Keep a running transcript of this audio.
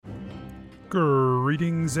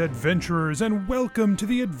Greetings, adventurers, and welcome to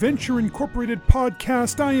the Adventure Incorporated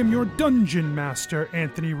podcast. I am your Dungeon Master,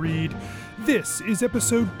 Anthony Reed. This is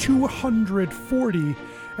episode 240,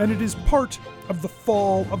 and it is part of the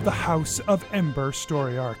Fall of the House of Ember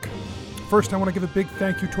story arc. First, I want to give a big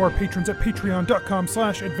thank you to our patrons at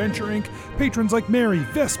patreon.com/Adventure Inc. Patrons like Mary,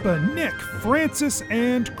 Vespa, Nick, Francis,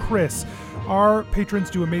 and Chris. Our patrons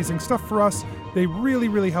do amazing stuff for us. They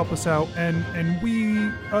really help us out, and we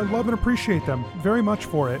love and appreciate them very much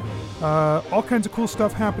for it. All kinds of cool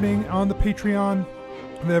stuff happening on the Patreon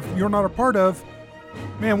that if you're not a part of,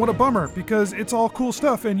 man, what a bummer, because it's all cool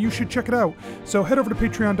stuff and you should check it out. So head over to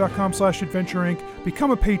patreon.com/Adventure Inc.,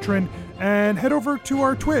 become a patron, and head over to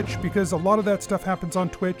our Twitch, because a lot of that stuff happens on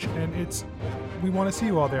Twitch, and we want to see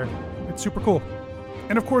you all there. It's super cool.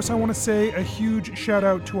 And of course, I want to say a huge shout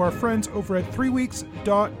out to our friends over at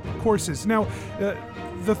 3weeks.courses. Now,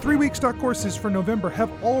 the 3weeks.courses for November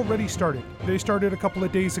have already started. They started a couple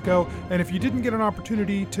of days ago, and if you didn't get an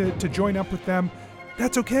opportunity to join up with them,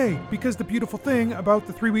 that's okay, because the beautiful thing about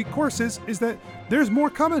the 3-week courses is that there's more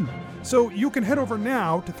coming. So you can head over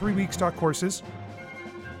now to 3weeks.courses.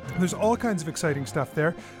 There's all kinds of exciting stuff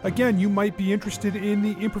there. Again, you might be interested in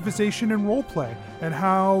the improvisation and roleplay and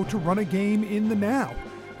how to run a game in the now.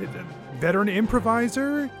 Veteran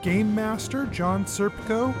improviser, game master, John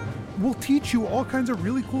Serpico will teach you all kinds of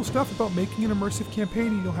really cool stuff about making an immersive campaign,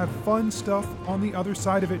 and you'll have fun stuff on the other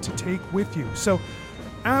side of it to take with you. So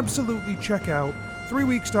absolutely check out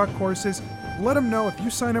 3weeks.courses. Let them know if you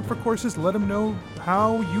sign up for courses, let them know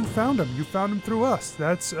how you found them. You found them through us.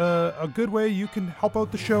 That's a good way you can help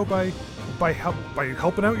out the show by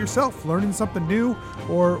helping out yourself, learning something new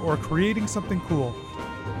or creating something cool.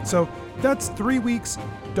 So that's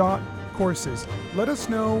 3weeks.courses. Let us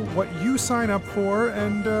know what you sign up for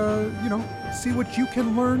and, see what you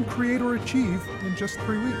can learn, create, or achieve in just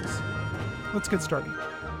 3 weeks. Let's get started.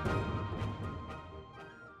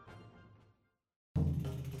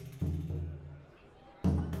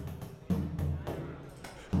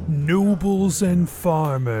 Nobles and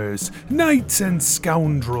farmers, knights and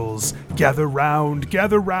scoundrels, gather round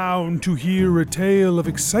to hear a tale of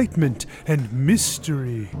excitement and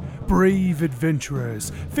mystery. Brave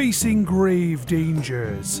adventurers facing grave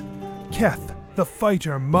dangers. Keth, the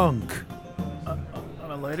fighter monk. On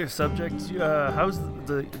a lighter subject, how's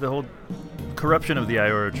the whole corruption of the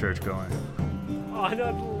Iora Church going? On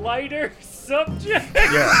a lighter subject?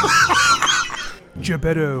 Yeah.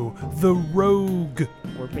 Gebetto, the rogue.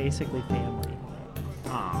 We're basically family.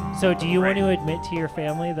 So do you want to admit to your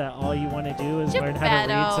family that all you want to do is learn how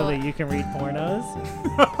to read so that you can read pornos?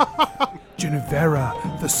 Genevera,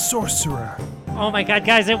 the sorcerer. Oh my god,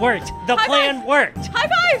 guys, it worked! The plan worked! High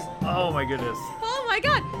fives! Oh my goodness. Oh my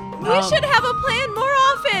god! We should have a plan more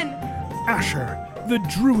often! Asher, the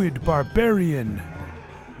druid barbarian.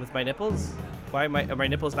 With my nipples? Why are my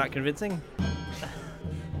nipples not convincing?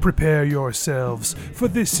 Prepare yourselves, for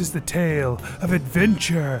this is the tale of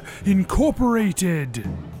Adventure Incorporated.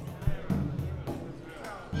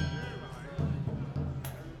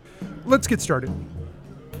 Let's get started.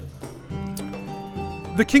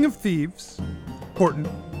 The King of Thieves, Horton,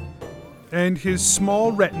 and his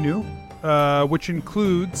small retinue, which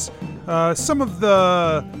includes some of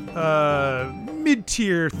the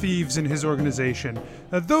mid-tier thieves in his organization,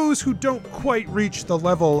 those who don't quite reach the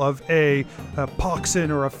level of a Poxon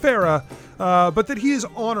or a Farah, but that he is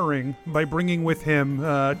honoring by bringing with him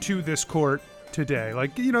to this court today.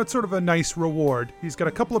 It's sort of a nice reward. He's got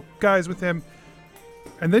a couple of guys with him,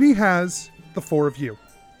 and then he has the four of you.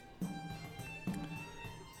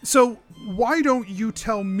 So why don't you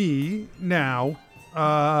tell me now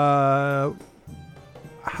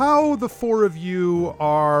how the four of you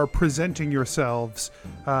are presenting yourselves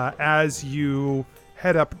as you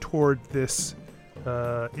head up toward this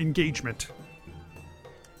engagement.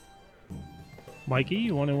 Mikey,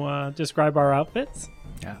 you want to describe our outfits?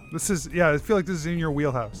 Yeah. I feel like this is in your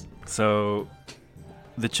wheelhouse. So,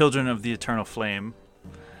 the Children of the Eternal Flame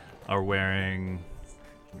are wearing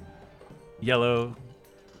yellow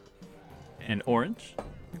and orange. I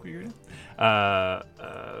think we agreed.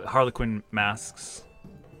 Harlequin masks.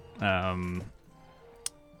 No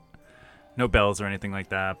bells or anything like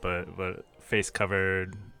that, but face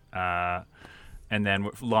covered, and then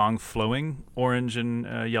with long flowing orange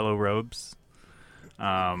and yellow robes,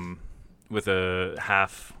 with a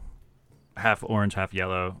half orange, half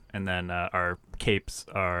yellow, and then our capes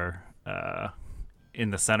are in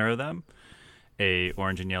the center of them, a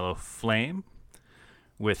orange and yellow flame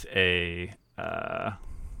with a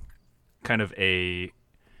kind of a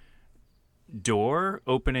door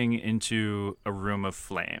opening into a room of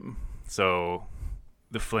flame. So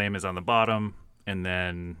the flame is on the bottom, and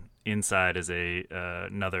then inside is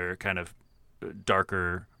another kind of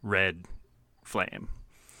darker red flame.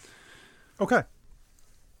 Okay.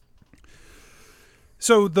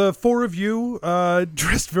 So the four of you,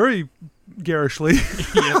 dressed very garishly.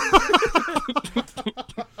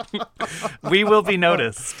 We will be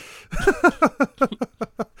noticed.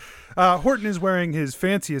 Horton is wearing his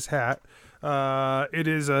fanciest hat. It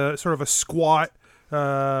is a sort of a squat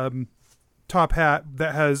top hat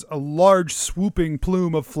that has a large swooping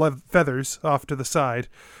plume of feathers off to the side.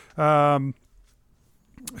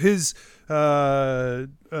 His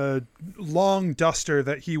long duster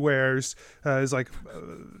that he wears is like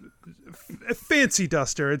a fancy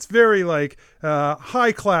duster. It's very like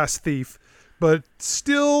high class thief, but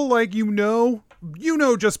still, like, you know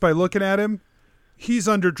just by looking at him, he's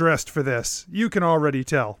underdressed for this. You can already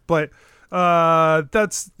tell, but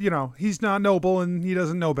that's, he's not noble and he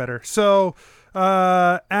doesn't know better. So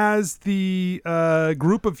as the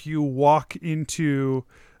group of you walk into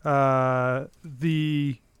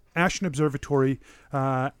the Ashen Observatory,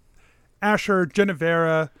 Asher,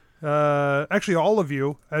 Genevera, actually all of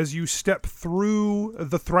you, as you step through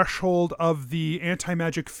the threshold of the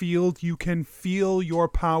anti-magic field, you can feel your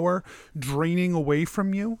power draining away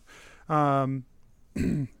from you.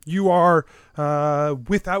 You are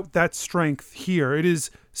without that strength here. It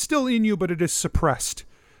is still in you, but it is suppressed.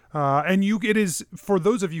 And it is, for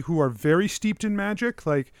those of you who are very steeped in magic,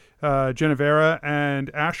 like Genevera and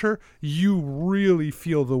Asher, you really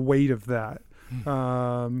feel the weight of that.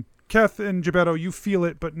 Keth and Gebetto, you feel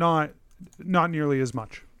it, but not nearly as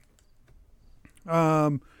much.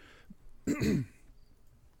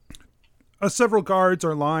 Several guards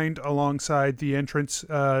are lined alongside the entrance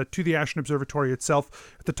to the Ashen Observatory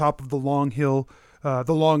itself at the top of the long hill,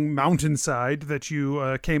 the long mountainside that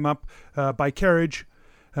you came up by carriage.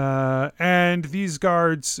 And these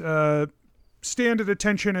guards stand at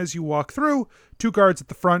attention as you walk through. Two guards at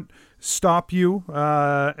the front stop you,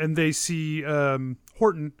 and they see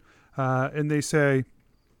Horton, and they say,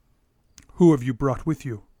 "Who have you brought with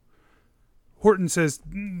you?" Horton says,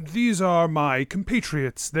 "These are my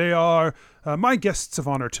compatriots. They are my guests of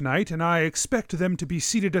honor tonight, and I expect them to be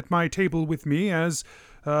seated at my table with me as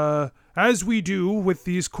we do with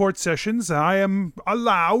these court sessions. I am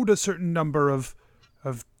allowed a certain number of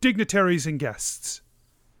dignitaries and guests."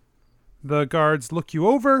 The guards look you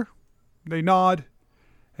over, they nod,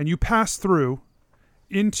 and you pass through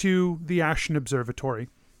into the Ashen Observatory.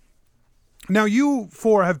 Now, you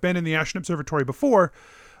four have been in the Ashen Observatory before,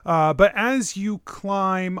 but as you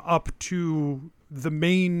climb up to the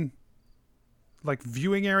main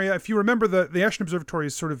viewing area, if you remember, the Ashen Observatory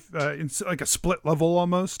is sort of in like a split level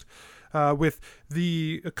almost, with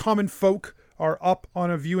the common folk are up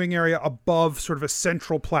on a viewing area above sort of a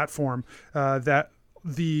central platform that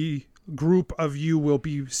the group of you will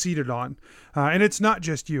be seated on. And it's not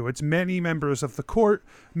just you. It's many members of the court,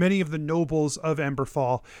 many of the nobles of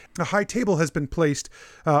Emberfall. A high table has been placed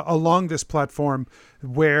along this platform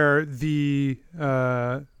where the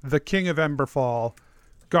king of Emberfall,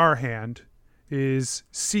 Garhand, is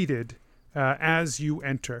seated as you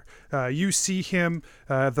enter. You see him.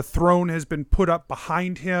 The throne has been put up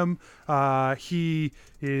behind him. He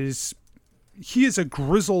is a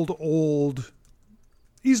grizzled old.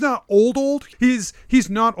 He's not old. He's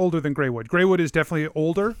not older than Greywood. Greywood is definitely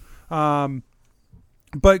older.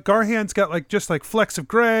 But Garhand's got just flecks of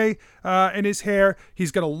gray in his hair.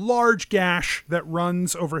 He's got a large gash that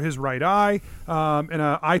runs over his right eye, and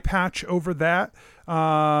an eye patch over that.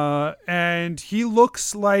 And he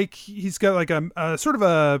looks like he's got a sort of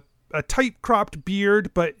a tight cropped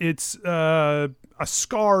beard, but it's a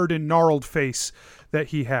scarred and gnarled face that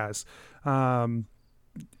he has.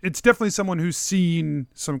 It's definitely someone who's seen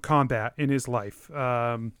some combat in his life.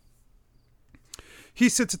 He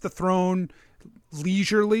sits at the throne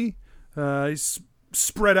leisurely. He's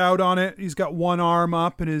spread out on it. He's got one arm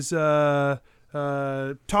up and is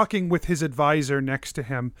talking with his advisor next to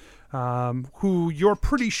him, who you're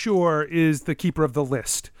pretty sure is the keeper of the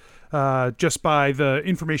list, just by the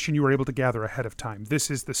information you were able to gather ahead of time.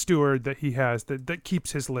 This is the steward that he has that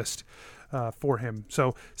keeps his list for him.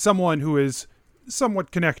 So someone who is somewhat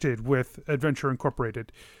connected with Adventure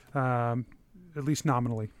Incorporated, at least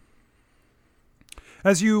nominally.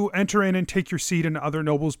 As you enter in and take your seat and other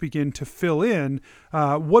nobles begin to fill in,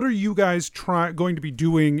 what are you guys going to be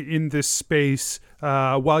doing in this space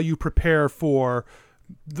while you prepare for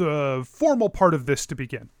the formal part of this to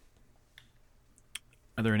begin?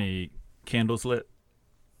 Are there any candles lit?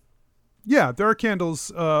 Yeah, there are candles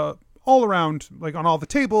all around, on all the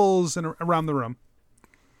tables and around the room.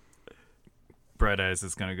 Bright Eyes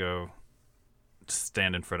is going to go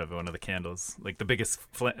stand in front of one of the candles, like the biggest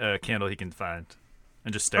candle he can find,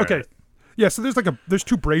 and just stare at it. Yeah, so there's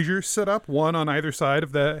 2 braziers set up, one on either side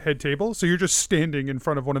of the head table. So you're just standing in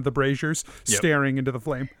front of one of the braziers, staring into the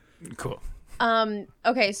flame. Cool.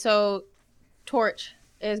 Okay, so Torch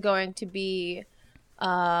is going to be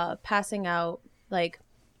passing out like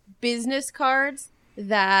business cards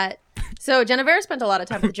that. So Genevera spent a lot of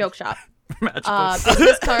time at the joke shop.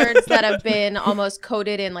 Business cards that have been almost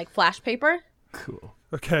coated in like flash paper. Cool.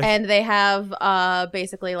 Okay. And they have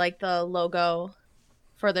basically like the logo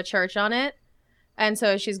for the church on it. And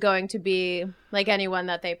so she's going to be like anyone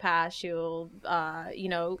that they pass, she'll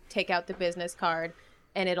take out the business card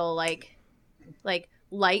and it'll like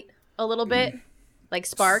light a little bit, like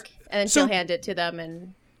spark, and then she'll hand it to them.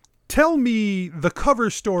 And tell me the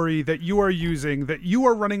cover story that you are using, that you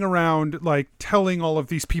are running around like telling all of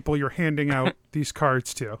these people you're handing out these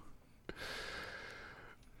cards to.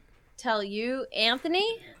 Tell you,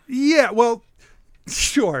 Anthony? Yeah, well,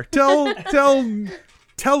 sure.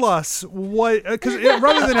 Tell us what, because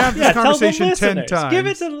rather than have this conversation 10 times. Give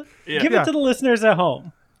it to the listeners at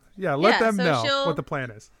home. Yeah, let them know what the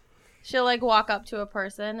plan is. She'll like walk up to a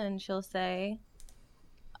person and she'll say,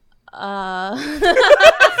 Off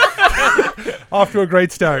to a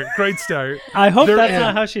great start. Great start. I hope that's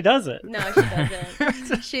not how she does it. No, she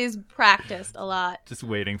doesn't. She's practiced a lot. Just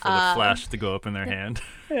waiting for the flash to go up in their hand.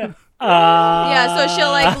 Yeah. So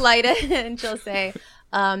she'll like light it and she'll say,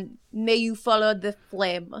 may you follow the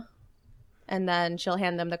flame. And then she'll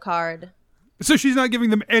hand them the card. So she's not giving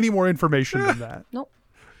them any more information than that. Nope.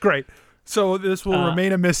 Great. So this will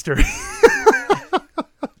remain a mystery.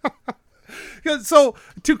 So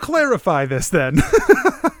to clarify this then,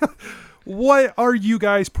 what are you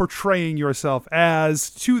guys portraying yourself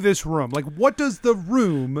as to this room? Like, what does the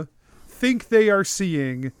room think they are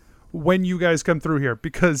seeing when you guys come through here?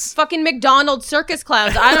 Because fucking McDonald's circus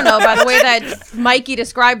clowns. I don't know, by the way that Mikey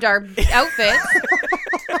described our outfits.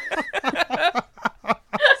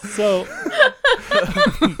 So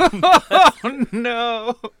oh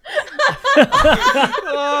no.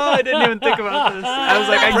 Oh, I didn't even think about this. I was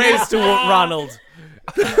like, praise to Ronald.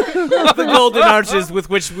 The golden arches with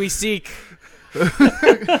which we seek.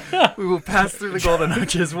 We will pass through the golden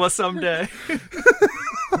arches someday.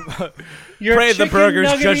 Pray the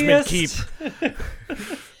burger's judgment keep.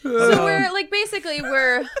 So we're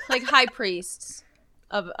like high priests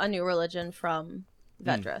of a new religion from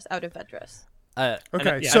Vedris, out of Vedris. And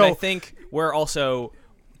I think we're also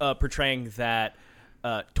portraying that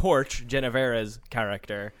Torch, Genevera's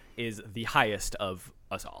character, is the highest of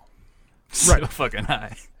us all. So fucking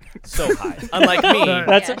high. So high. Unlike me.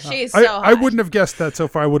 She's so high. I wouldn't have guessed that so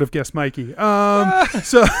far. I would have guessed Mikey.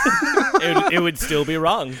 So it would still be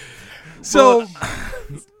wrong. So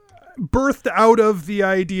birthed out of the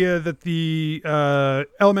idea that the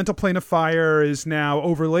elemental plane of fire is now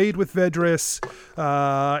overlaid with Vedris,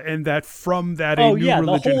 and that from that a new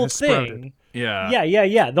religion has sprouted.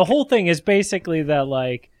 Yeah. The whole thing is basically that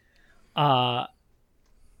like the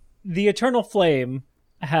eternal flame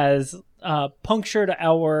has punctured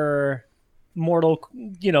our mortal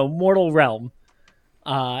realm,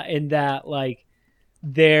 in that like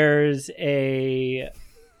there's a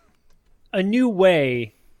new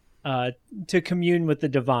way to commune with the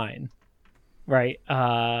divine, right?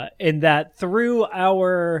 In that through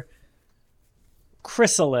our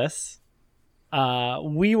chrysalis,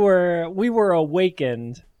 we were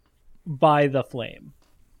awakened by the flame.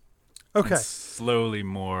 Okay. And slowly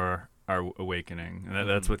more are awakening. And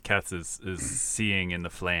that's what Katz is seeing in the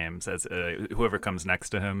flames. As whoever comes next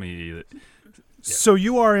to him, So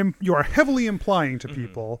you are heavily implying to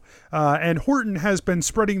people, and Horton has been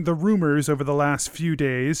spreading the rumors over the last few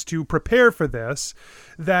days to prepare for this,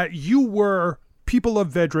 that you were people of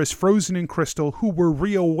Vedris, frozen in crystal, who were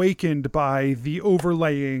reawakened by the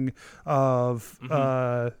overlaying of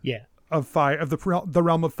of fire, of the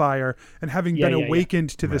realm of fire, and having been awakened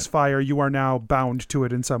to this fire, you are now bound to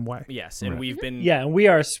it in some way. Yes, and we've been and we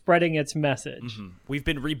are spreading its message. We've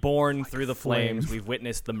been reborn through the flames. We've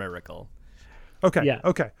witnessed the miracle. Okay. Yeah.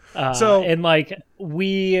 Okay. So and like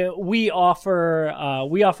we offer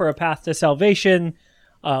a path to salvation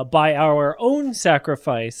by our own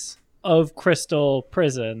sacrifice of crystal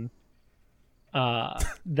prison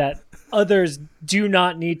that others do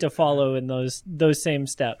not need to follow in those same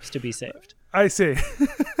steps to be saved. I see.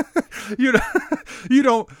 You're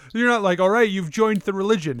not like, all right, you've joined the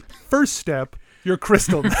religion. First step, you're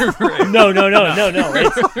crystal. No.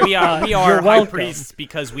 We are high priests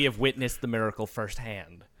because we have witnessed the miracle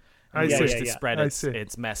firsthand. We wish to spread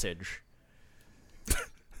its message.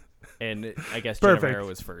 And I guess Perfect. Genevera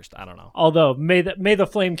was first. I don't know. Although may the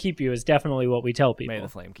flame keep you is definitely what we tell people. May the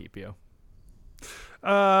flame keep you.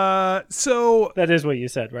 So That is what you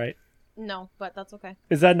said, right? No, but that's okay.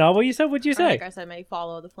 Is that not what you said? What'd you I say? think I said may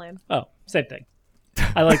follow the flame. Oh, same thing.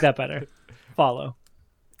 I like that better. Follow.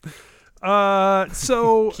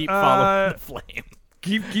 so Keep following the flame.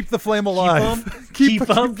 keep the flame alive. Keep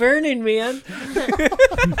on burning, man.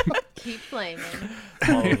 Keep flaming.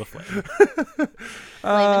 Follow the flame.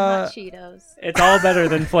 Flaming hot Cheetos. It's all better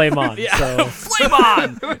than flame on. So Flame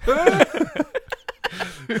on!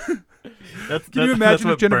 Can you imagine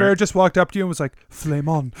if Genevera just walked up to you and was like, "Flame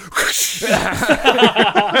on"?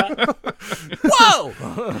 Whoa!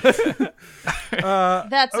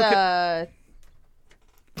 That's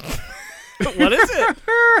What is it?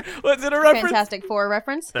 What's it a reference? Fantastic Four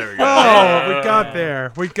reference. There we go. Oh, we got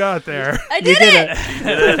there. We got there. I you did did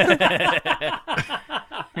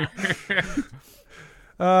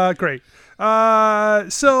it. Great.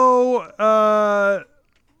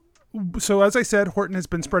 So as I said, Horton has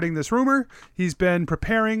been spreading this rumor. He's been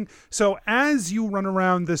preparing. So as you run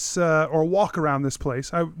around this or walk around this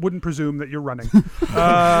place, I wouldn't presume that you're running.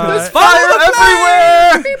 There's fire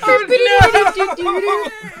everywhere!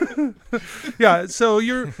 Yeah, so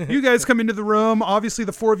you guys come into the room. Obviously,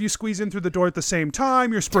 the four of you squeeze in through the door at the same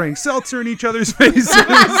time. You're spraying seltzer in each other's faces.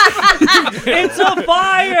 It's a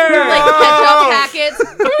fire! Like ketchup packets.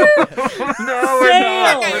 No,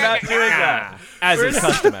 Sail! we're not doing that. As is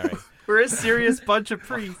customary. We're a serious bunch of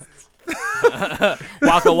priests.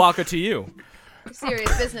 Waka waka to you.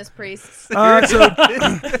 Serious business priests. So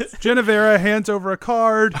Genevera hands over a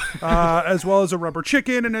card as well as a rubber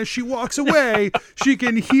chicken, and as she walks away, she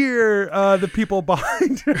can hear the people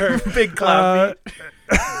behind her. Big cloud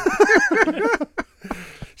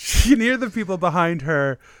She can hear the people behind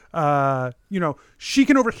her. She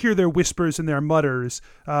can overhear their whispers and their mutters.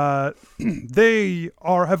 They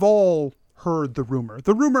have all heard the rumor.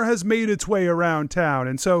 The rumor has made its way around town,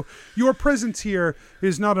 and so your presence here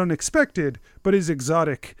is not unexpected, but is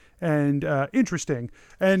exotic and interesting.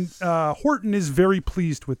 And Horton is very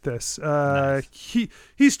pleased with this. Nice.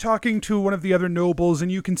 He's talking to one of the other nobles,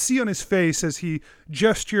 and you can see on his face as he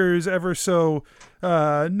gestures ever so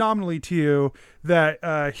nominally to you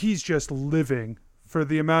that he's just living for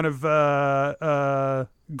the amount of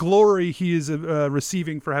glory he is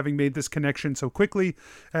receiving for having made this connection so quickly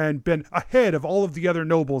and been ahead of all of the other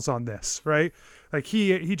nobles on this, right? Like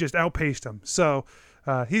he just outpaced them. So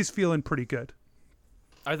he's feeling pretty good.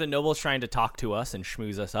 Are the nobles trying to talk to us and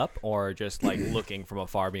schmooze us up, or just like looking from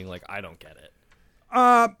afar being like, I don't get it?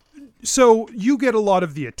 So you get a lot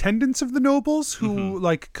of the attendants of the nobles who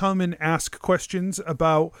like come and ask questions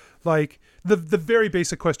about like the very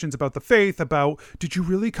basic questions about the faith, about did you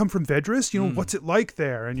really come from Vedris? You know, what's it like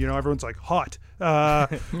there? And everyone's like hot.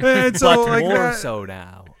 And so But like more that, so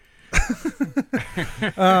now.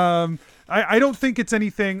 I don't think it's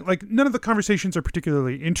anything like none of the conversations are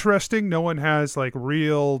particularly interesting. No one has like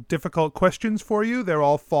real difficult questions for you. They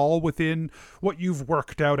all fall within what you've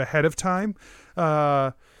worked out ahead of time.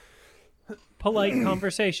 Polite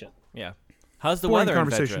conversation. Yeah. How's the Boring weather in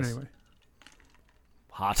conversation Vedris? anyway.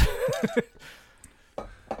 Hot.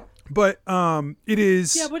 But it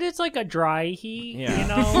is. Yeah, but it's like a dry heat, Yeah. you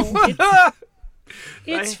know?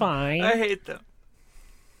 It's fine. I hate them.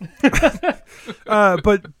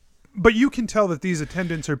 But you can tell that these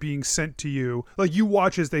attendants are being sent to you. Like you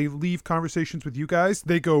watch as they leave conversations with you guys,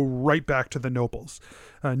 they go right back to the nobles.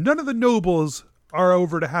 None of the nobles are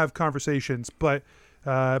over to have conversations, but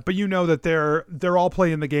you know that they're all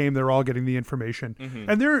playing the game. They're all getting the information,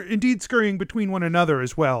 and they're indeed scurrying between one another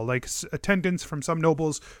as well. Like attendants from some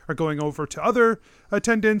nobles are going over to other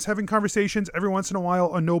attendants, having conversations. Every once in a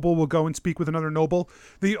while, a noble will go and speak with another noble.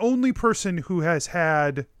 The only person who has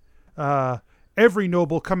had every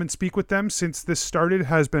noble come and speak with them since this started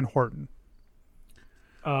has been Horton.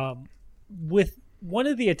 With one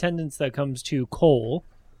of the attendants that comes to Cole,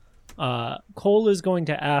 Cole is going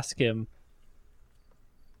to ask him,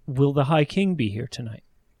 will the High King be here tonight?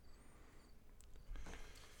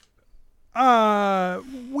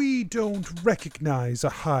 We don't recognize a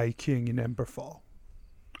High King in Emberfall.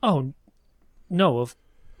 Oh, no,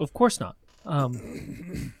 of course not.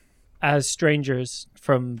 As strangers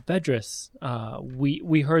from Vedris,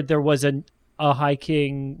 we heard there was a High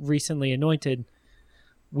King recently anointed.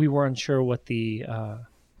 We were unsure what the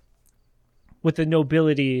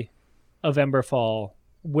nobility of Emberfall,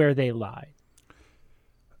 where they lie.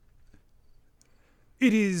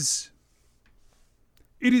 It is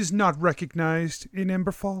not recognized in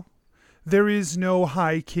Emberfall. There is no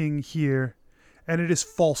High King here, and it is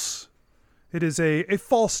false. It is a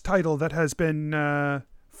false title that has been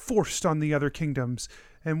forced on the other kingdoms,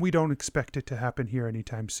 and we don't expect it to happen here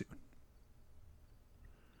anytime soon.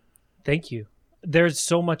 Thank you. There's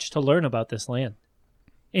so much to learn about this land.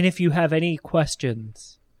 And if you have any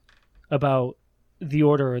questions about the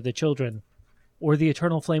Order or the Children or the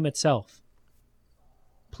Eternal Flame itself,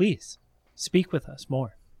 please speak with us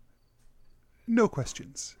more. No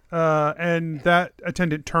questions. And that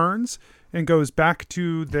attendant turns and goes back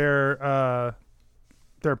to their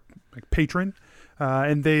patron,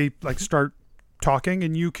 and they start talking,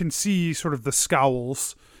 and you can see sort of the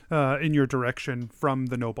scowls in your direction from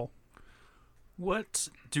the noble. What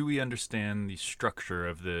do we understand the structure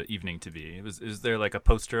of the evening to be? Is there a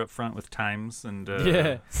poster up front with times and?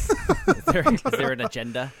 Yeah. Is there an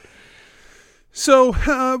agenda? So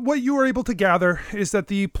what you are able to gather is that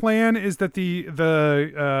the plan is that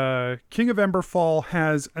the King of Emberfall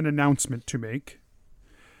has an announcement to make.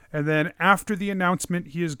 And then after the announcement,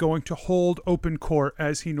 he is going to hold open court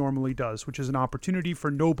as he normally does, which is an opportunity for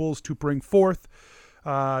nobles to bring forth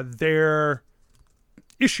their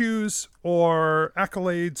issues or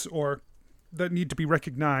accolades or that need to be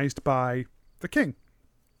recognized by the king.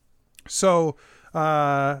 So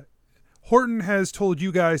Horton has told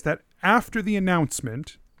you guys that after the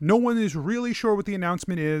announcement, no one is really sure what the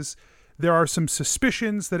announcement is. There are some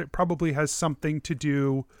suspicions that it probably has something to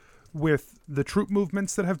do with the troop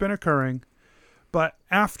movements that have been occurring. But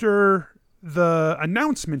after the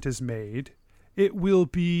announcement is made, it will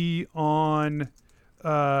be on...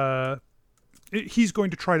 he's going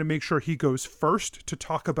to try to make sure he goes first to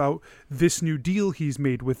talk about this new deal he's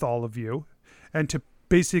made with all of you and to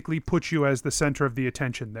basically put you as the center of the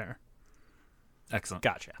attention there. Excellent.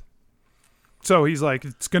 Gotcha. So he's like,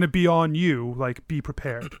 it's going to be on you. Be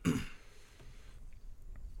prepared.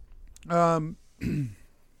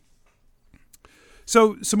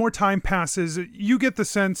 So some more time passes. You get the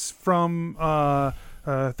sense from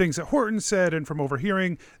things that Horton said and from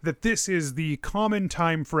overhearing that this is the common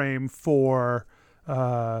time frame for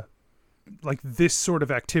this sort of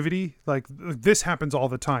activity. This happens all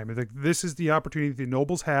the time. This is the opportunity the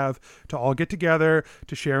nobles have to all get together,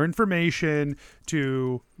 to share information,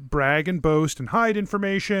 to brag and boast and hide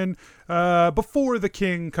information before the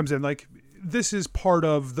king comes in. This is part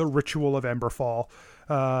of the ritual of Emberfall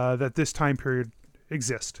that this time period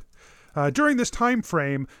exists. During this time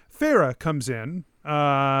frame, Farah comes in.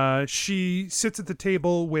 She sits at the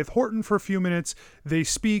table with Horton for a few minutes. They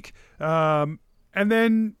speak, and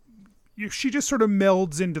then she just sort of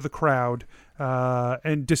melds into the crowd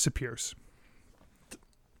and disappears.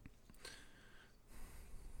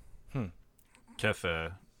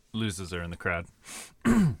 Kef loses her in the crowd.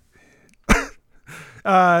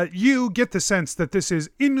 You get the sense that this is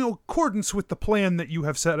in accordance with the plan that you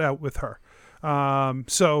have set out with her. While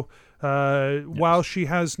she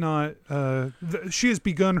has not, she has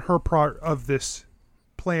begun her part of this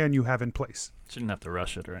plan you have in place. Shouldn't have to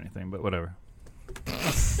rush it or anything, but whatever.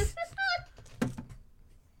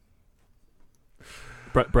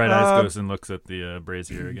 Bright Eyes goes and looks at the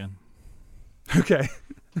brazier again. Okay.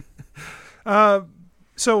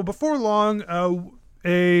 So before long,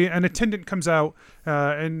 an attendant comes out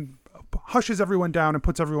and hushes everyone down and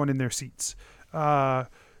puts everyone in their seats.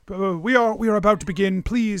 We are about to begin.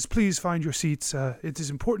 Please find your seats. It is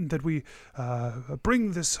important that we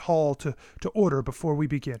bring this hall to order before we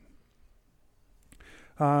begin.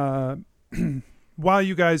 While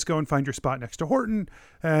you guys go and find your spot next to Horton,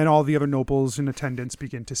 and all the other nobles in attendance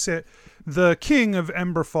begin to sit, the King of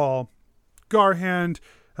Emberfall, Garhand,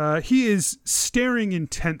 he is staring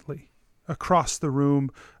intently across the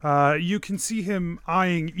room. You can see him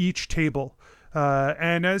eyeing each table.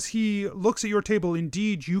 And as he looks at your table,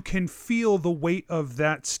 indeed, you can feel the weight of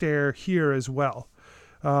that stare here as well.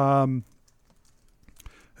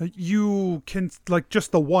 You can,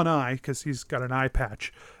 just the one eye, because he's got an eye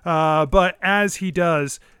patch. But as he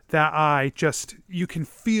does, that eye you can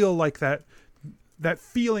feel that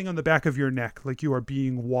feeling on the back of your neck, like you are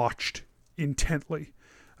being watched intently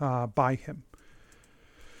by him.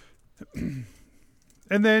 And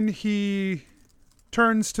then he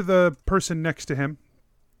turns to the person next to him,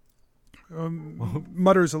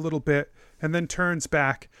 mutters a little bit, and then turns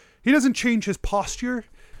back. He doesn't change his posture,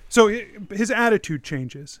 so his attitude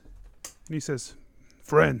changes. And he says,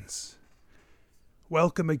 "Friends,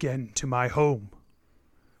 welcome again to my home,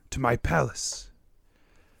 to my palace.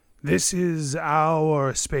 This is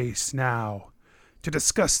our space now to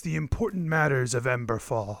discuss the important matters of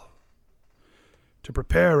Emberfall, to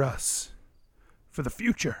prepare us for the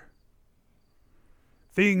future.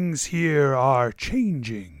 Things here are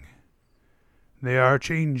changing. They are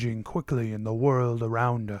changing quickly in the world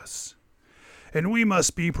around us. and we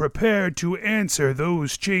must be prepared to answer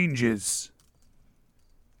those changes.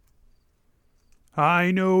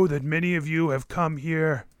 I know that many of you have come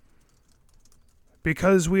here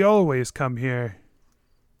because we always come here,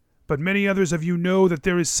 but many others of you know that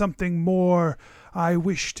there is something more I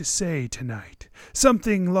wish to say tonight,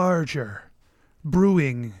 something larger,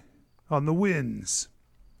 brewing on the winds.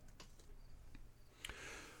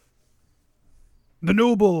 The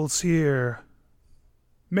nobles here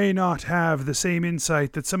may not have the same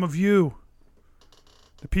insight that some of you,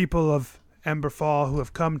 the people of Emberfall who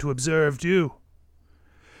have come to observe, do.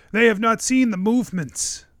 They have not seen the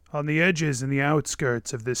movements on the edges and the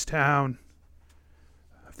outskirts of this town,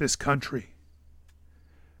 of this country,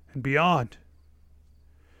 and beyond.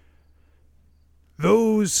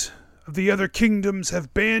 Those of the other kingdoms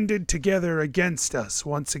have banded together against us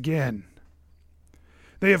once again.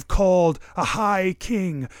 They have called a high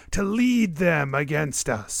king to lead them against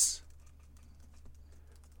us.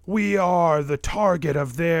 We are the target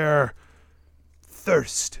of their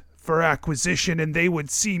thirst for acquisition, and they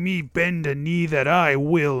would see me bend a knee that I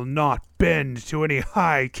will not bend to any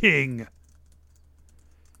high king.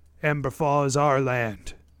 Emberfall is our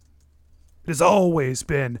land. It has always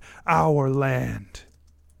been our land.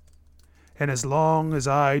 And as long as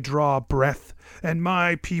I draw breath and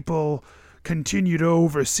my people continue to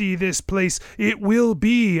oversee this place, it will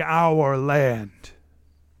be our land.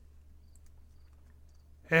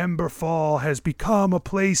 Emberfall has become a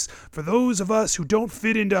place for those of us who don't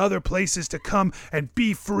fit into other places to come and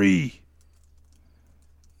be free.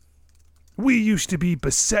 We used to be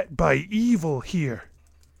beset by evil here.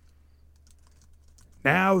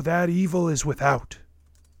 Now that evil is without.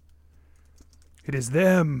 It is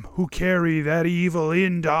them who carry that evil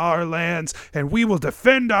into our lands, and we will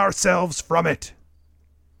defend ourselves from it.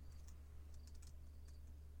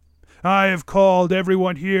 I have called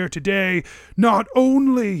everyone here today not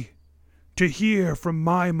only to hear from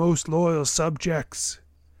my most loyal subjects,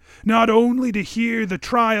 not only to hear the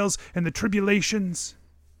trials and the tribulations,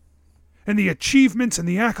 and the achievements and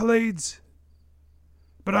the accolades,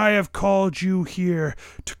 but I have called you here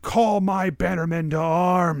to call my bannermen to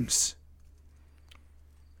arms.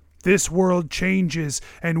 This world changes,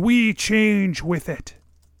 and we change with it.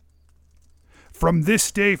 From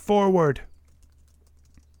this day forward,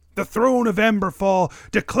 the throne of Emberfall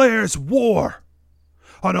declares war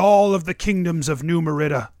on all of the kingdoms of New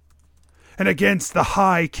Merida, and against the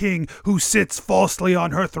High King who sits falsely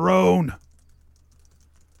on her throne.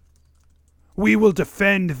 We will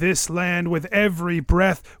defend this land with every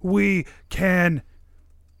breath we can.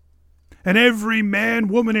 And every man,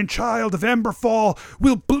 woman, and child of Emberfall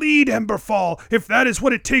will bleed Emberfall if that is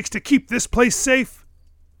what it takes to keep this place safe.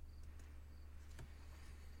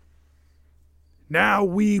 Now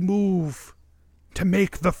we move to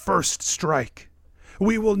make the first strike.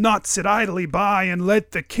 We will not sit idly by and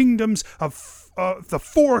let the kingdoms of the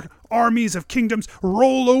 4 armies of kingdoms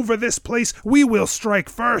roll over this place. We will strike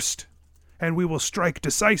first, and we will strike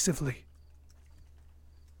decisively.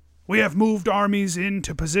 We have moved armies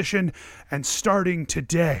into position, and starting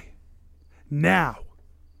today, now,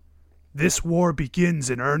 this war begins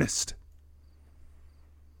in earnest.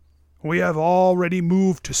 We have already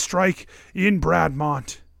moved to strike in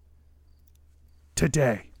Bradmont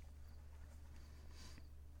today.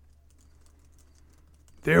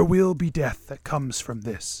 There will be death that comes from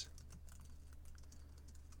this.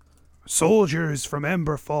 Soldiers from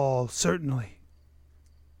Emberfall, certainly.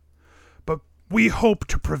 We hope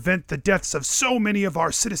to prevent the deaths of so many of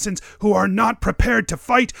our citizens who are not prepared to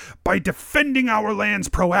fight by defending our lands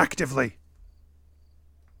proactively.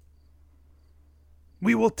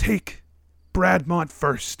 We will take Bradmont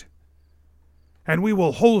first, and we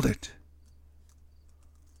will hold it.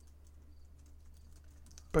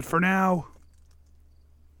 But for now,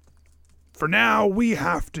 we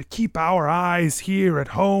have to keep our eyes here at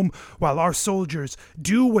home while our soldiers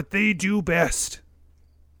do what they do best.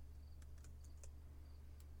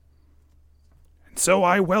 And so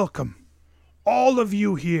I welcome all of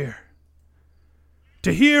you here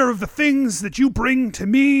to hear of the things that you bring to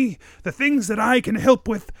me, the things that I can help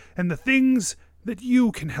with, and the things that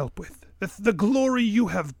you can help with, the glory you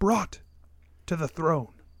have brought to the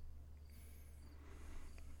throne.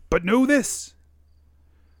 But know this,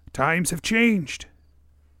 times have changed.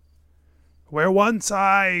 Where once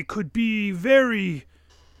I could be very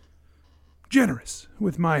generous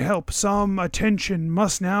with my help, some attention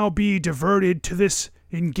must now be diverted to this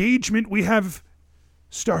engagement we have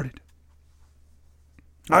started.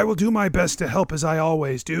 I will do my best to help as I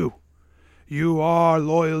always do. You are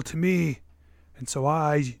loyal to me, and so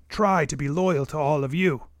I try to be loyal to all of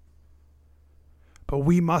you. But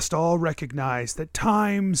we must all recognize that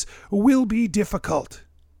times will be difficult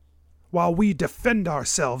while we defend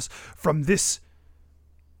ourselves from this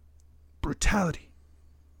brutality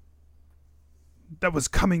that was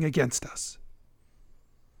coming against us.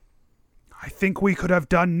 I think we could have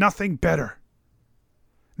done nothing better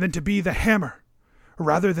than to be the hammer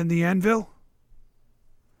rather than the anvil.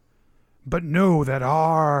 But know that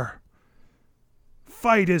our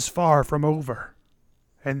fight is far from over,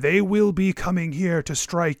 and they will be coming here to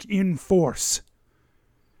strike in force.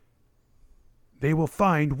 They will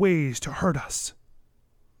find ways to hurt us,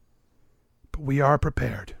 but we are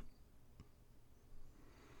prepared.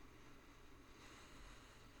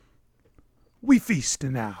 We feast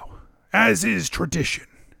now, as is tradition.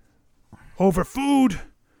 Over food,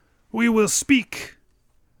 we will speak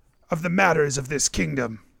of the matters of this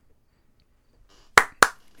kingdom.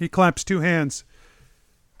 He claps two hands,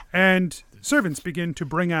 and servants begin to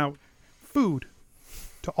bring out food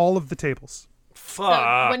to all of the tables. Fuck.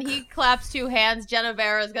 So when he claps two hands,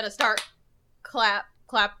 Genevera is gonna start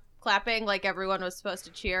clapping like everyone was supposed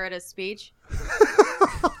to cheer at his speech.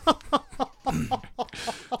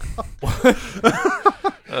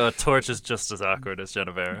 Torch is just as awkward as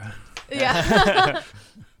Genevera. Yeah.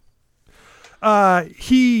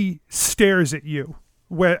 He stares at you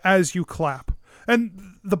as you clap.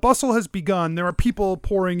 And the bustle has begun. There are people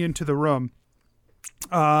pouring into the room. She's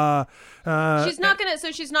not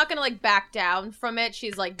gonna like back down from it.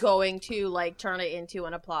 She's like going to like turn it into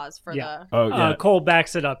an applause for the. Oh yeah. Cole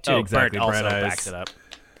backs it up too. exactly. Bert also Bright Eyes. backs it up.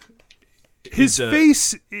 His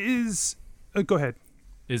face is. Go ahead.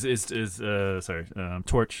 Is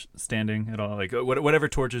Torch standing at all? Like whatever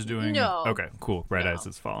Torch is doing. No. Okay, cool. Bright No. Eyes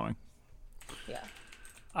is following. Yeah.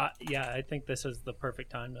 Yeah, I think this is the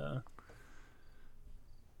perfect time to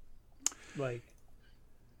like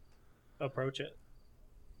approach it.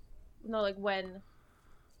 No, like when.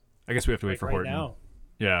 I guess we have to wait Like for right Horton. now.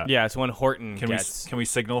 Yeah. Yeah, it's when Horton Can gets. we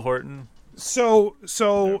signal Horton? So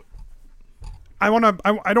I don't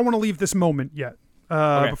want to leave this moment yet.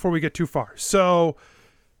 Before we get too far. So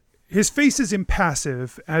his face is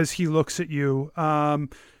impassive as he looks at you.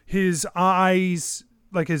 His eyes,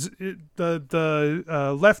 like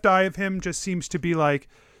the left eye of him just seems to be like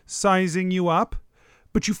sizing you up,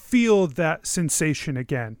 but you feel that sensation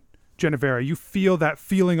again, Genevera. You feel that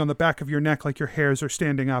feeling on the back of your neck, like your hairs are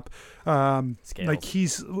standing up, like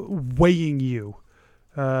he's weighing you.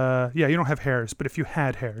 Yeah, you don't have hairs, but if you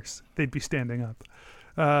had hairs, they'd be standing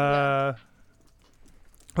up.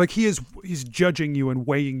 Like he's judging you and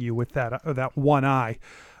weighing you with that one eye.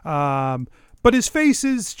 But his face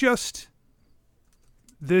is just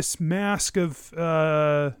this mask of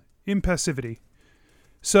impassivity.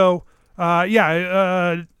 So,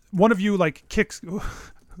 one of you like kicks,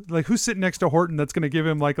 like who's sitting next to Horton that's going to give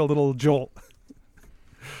him like a little jolt?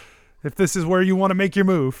 If this is where you want to make your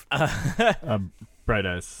move. Bright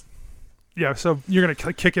Eyes. Yeah, so you're going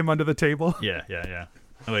to kick him under the table? Yeah.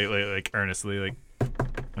 Like earnestly,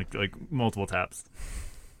 like multiple taps.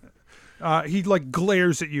 He like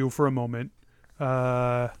glares at you for a moment.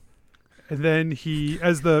 And then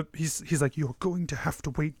he's like, you're going to have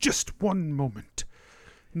to wait just one moment.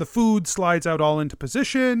 And the food slides out all into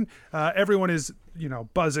position. Everyone is,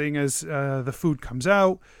 buzzing as the food comes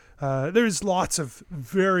out. There's lots of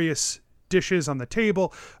various dishes on the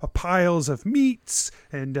table, piles of meats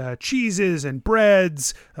and cheeses and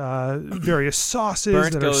breads, various sauces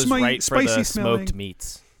Burnt that goes are right for spicy the smelling. smoked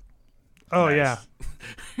meats. Oh, Nice.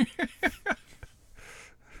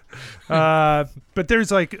 yeah. But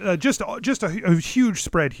there's like just a huge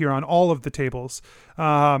spread here on all of the tables. We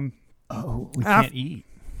can't eat.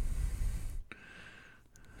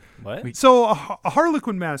 What? So a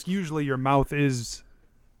Harlequin mask, usually your mouth is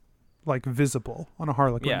like visible on a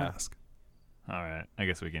Harlequin mask. All right, I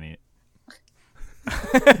guess we can eat.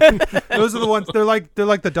 Those are the ones. They're like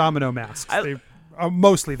the domino masks. They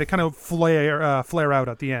mostly they kind of flare out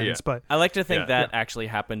at the ends. Yeah. But I like to think that actually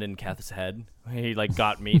happened in Keth's head. He like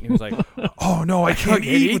got meat and he was like, oh no, I can't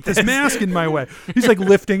eat with this mask in my way. He's like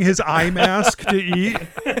lifting his eye mask to eat.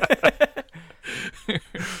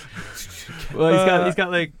 Well, he's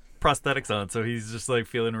got like prosthetics on, so he's just like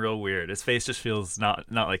feeling real weird. His face just feels not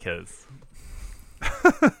like his.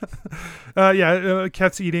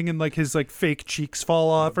 Cat's eating and like his like fake cheeks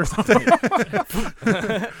fall off or something.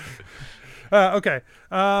 Okay.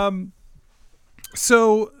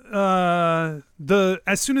 So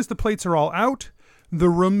as soon as the plates are all out, the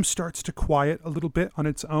room starts to quiet a little bit on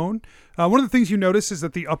its own. One of the things you notice is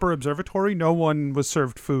that the upper observatory, no one was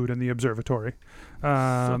served food in the observatory. They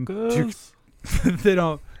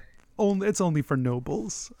don't. It's only for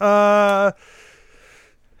nobles.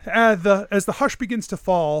 As the hush begins to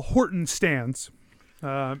fall, Horton stands,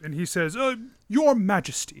 and he says, Your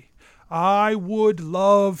Majesty, I would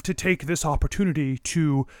love to take this opportunity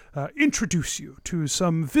to introduce you to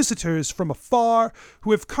some visitors from afar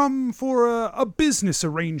who have come for a business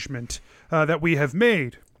arrangement that we have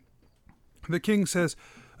made. The king says,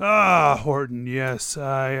 Horton, yes,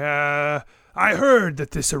 I heard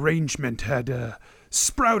that this arrangement had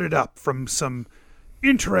sprouted up from some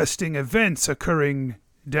interesting events occurring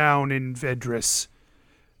down in Vedris.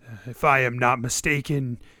 If I am not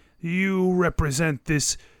mistaken, you represent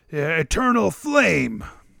this eternal flame.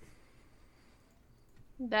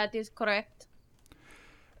 That is correct.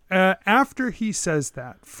 After he says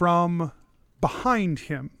that, from behind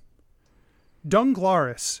him,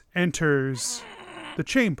 Dunglaris enters the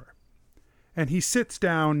chamber, and he sits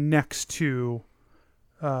down next to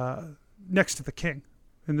the king,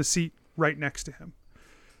 in the seat right next to him.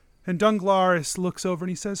 And Dunglaris looks over and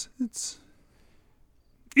he says, It's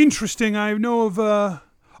interesting. I know of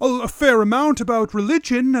a fair amount about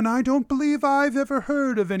religion, and I don't believe I've ever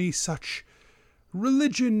heard of any such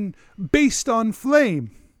religion based on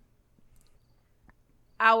flame.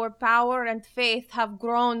 Our power and faith have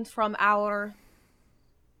grown from our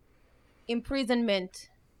imprisonment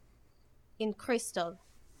in crystal.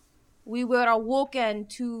 We were awoken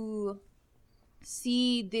to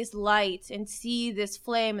see this light and see this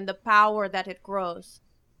flame and the power that it grows.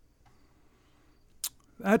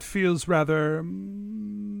 That feels rather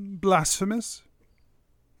blasphemous.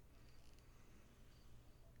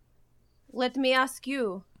 Let me ask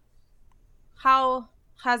you, how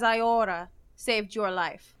has Iora saved your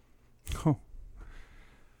life? Oh.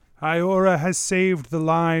 Iora has saved the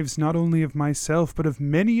lives not only of myself, but of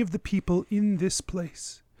many of the people in this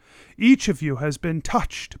place. Each of you has been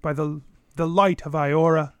touched by the light of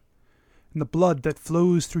Iora, and the blood that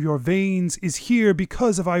flows through your veins is here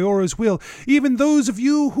because of Iora's will, even those of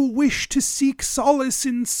you who wish to seek solace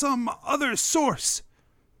in some other source.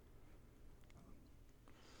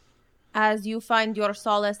 As you find your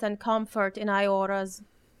solace and comfort in Iora's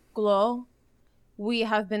glow, we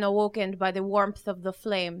have been awoken by the warmth of the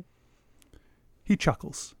flame. He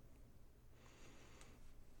chuckles.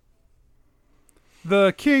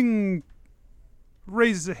 The king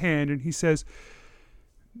raises a hand and he says,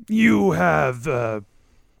 You have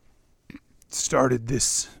started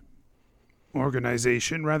this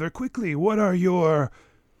organization rather quickly. What are your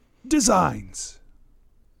designs?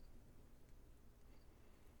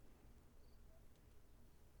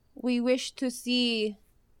 We wish to see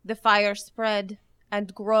the fire spread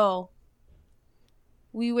and grow.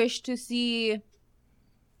 We wish to see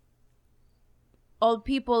all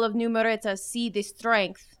people of New Merita see the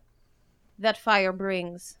strength that fire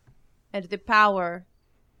brings and the power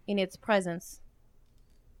in its presence.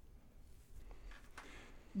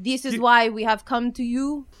 This is why we have come to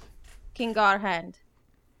you, King Garhand.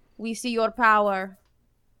 We see your power.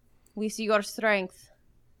 We see your strength.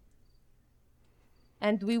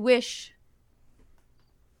 And we wish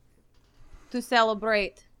to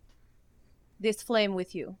celebrate this flame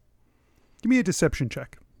with you. Give me a deception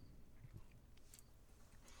check.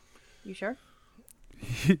 You sure?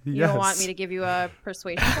 Yes. You don't want me to give you a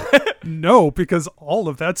persuasion check? No, because all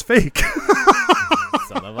of that's fake.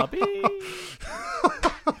 Son of a bee.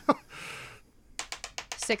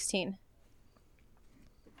 16.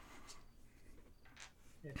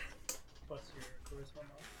 Plus your charisma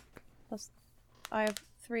mod. Plus, I have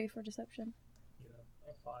 3 for deception. You have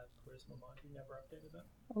a 5 charisma mod. You never updated that.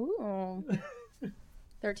 Ooh.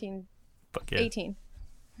 13. Fuck yeah. 18.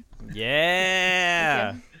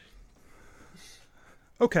 Yeah. Thank you.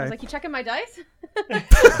 I Okay. was like, you checking my dice?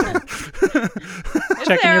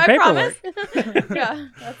 Checking your paperwork. Yeah,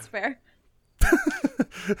 that's fair.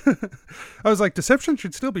 I was like, deception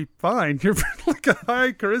should still be fine. You're like a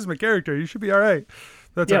high charisma character. You should be all right.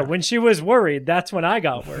 That's Yeah, all right. when she was worried, that's when I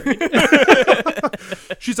got worried.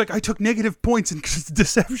 She's like, I took negative points in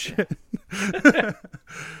deception.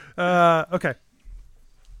 Okay.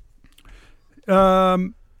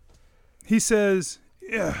 He says,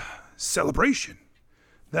 yeah, celebration.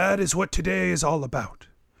 That is what today is all about.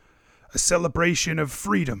 A celebration of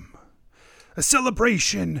freedom. A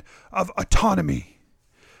celebration of autonomy.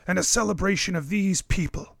 And a celebration of these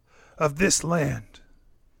people, of this land.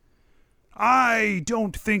 I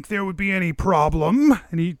don't think there would be any problem,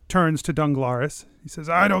 and he turns to Dunglaris. He says,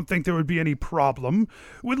 I don't think there would be any problem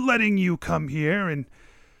with letting you come here and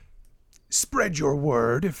spread your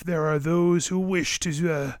word if there are those who wish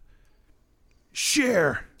to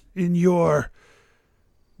share in your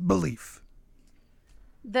belief.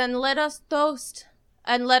 Then let us toast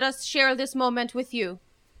and let us share this moment with you.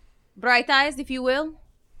 Bright Eyes, if you will.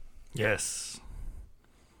 Yes.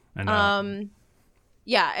 And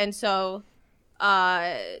Yeah, and so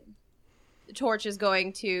Torch is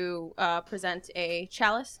going to present a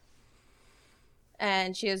chalice,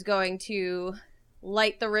 and she is going to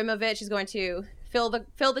light the rim of it. She's going to fill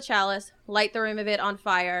the chalice, light the rim of it on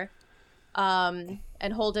fire, and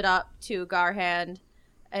hold it up to Garhand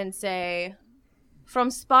and say, "From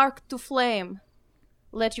spark to flame,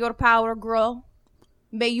 let your power grow.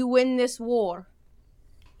 May you win this war.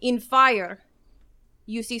 In fire,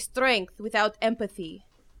 you see strength without empathy,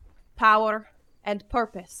 power, and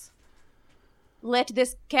purpose. Let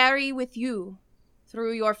this carry with you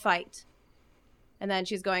through your fight." And then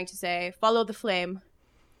she's going to say, "Follow the flame.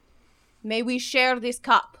 May we share this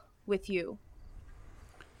cup with you."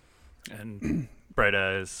 And Bright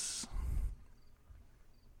Eyes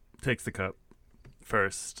takes the cup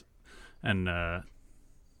first and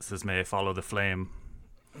says, "May I follow the flame,"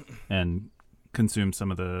 and consumes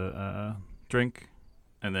some of the drink,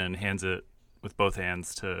 and then hands it with both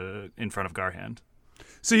hands in front of Garhand.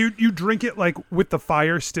 So you drink it like with the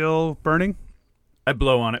fire still burning? I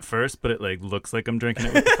blow on it first, but it like looks like I'm drinking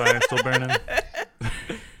it with the fire still burning.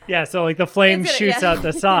 Yeah, so like the flame It's shoots yeah. out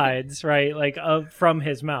the sides, right? Like from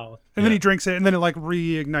his mouth. And then he drinks it, and then it like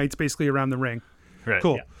reignites basically around the ring. Right.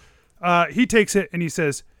 Cool. He takes it and he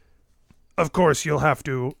says, "Of course you'll have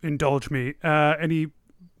to indulge me." And he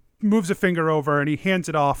moves a finger over and he hands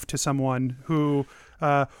it off to someone who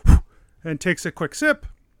and takes a quick sip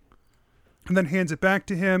and then hands it back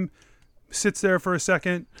to him, sits there for a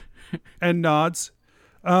second and nods.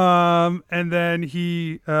 And then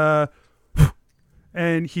he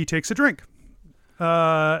takes a drink.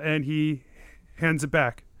 And he hands it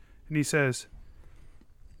back and he says,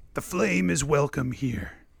 "The flame is welcome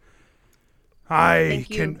here.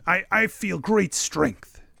 I feel great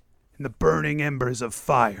strength in the burning embers of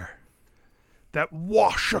fire that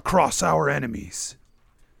wash across our enemies.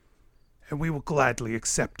 And we will gladly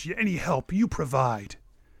accept any help you provide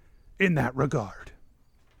in that regard."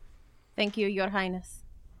 "Thank you, Your Highness."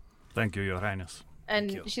 Thank you, Your Highness.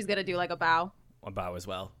 And she's going to do like a bow. A bow as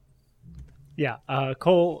well. Yeah,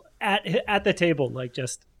 Cole at the table, like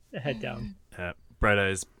just head down. Bright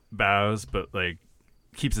Eyes bows, but like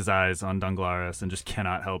keeps his eyes on Dunglaris and just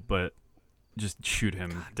cannot help but just shoot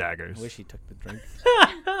him daggers. I wish he took the drink.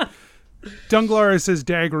 Dunglaris is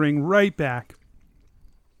daggering right back.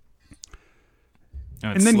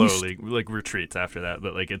 And then he slowly like retreats after that,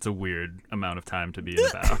 but like it's a weird amount of time to be in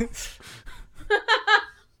a bow.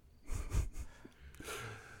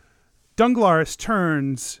 Dunglaris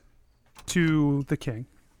turns to the king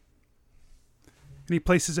and he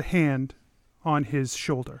places a hand on his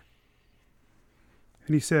shoulder.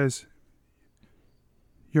 And he says,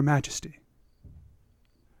 "Your Majesty,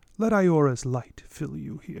 let Iora's light fill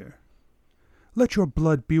you here. Let your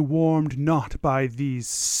blood be warmed not by these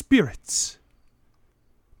spirits,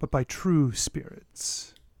 but by true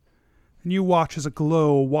spirits." And you watch as a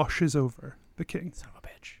glow washes over the king. Son of a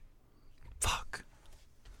bitch. Fuck.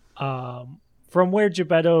 From where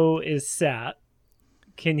Gebetto is sat,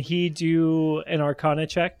 can he do an Arcana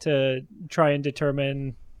check to try and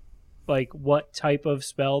determine like what type of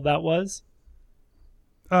spell that was?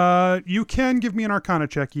 You can give me an Arcana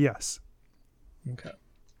check, yes. Okay.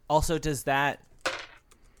 Also, does that...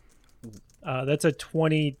 That's a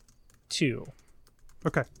 22.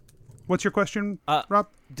 Okay. What's your question, Rob?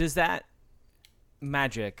 Does that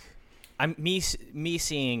magic... me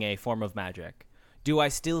seeing a form of magic, do I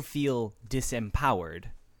still feel disempowered?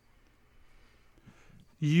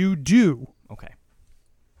 You do. Okay.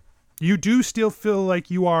 You do still feel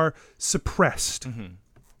like you are suppressed.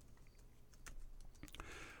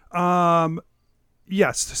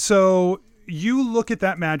 Yes. So you look at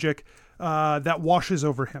that magic that washes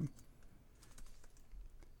over him.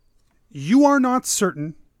 You are not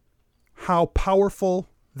certain how powerful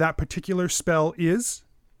that particular spell is,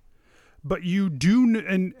 but you do,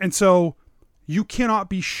 and so you cannot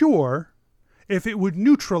be sure if it would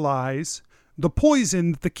neutralize the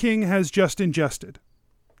poison that the king has just ingested.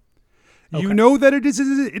 Okay. You know that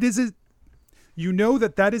you know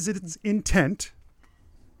that is its intent,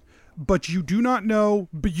 but you do not know,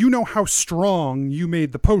 but you know how strong you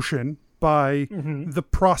made the potion by the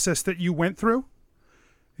process that you went through.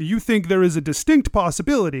 You think there is a distinct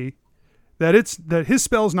possibility that his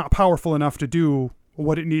spell's not powerful enough to do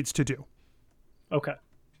what it needs to do. Okay.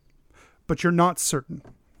 But you're not certain.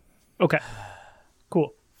 Okay.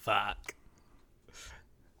 Cool. Fuck.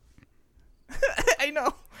 I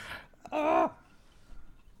know.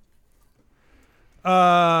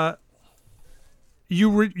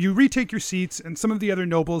 You retake your seats, and some of the other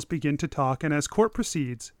nobles begin to talk, and as court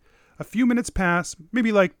proceeds, a few minutes pass,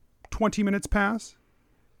 maybe like 20 minutes pass,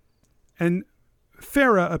 and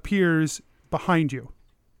Farah appears behind you.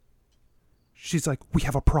 She's like, we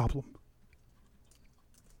have a problem.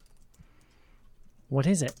 What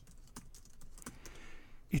is it?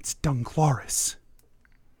 It's Dunglaris.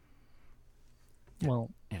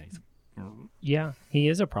 Well, Yeah, yeah, he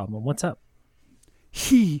is a problem. What's up?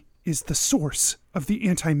 He is the source of the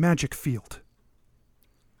anti-magic field.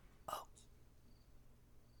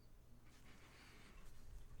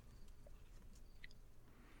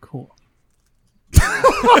 Cool.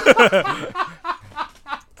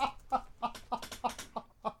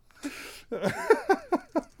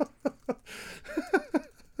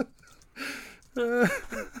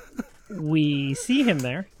 We see him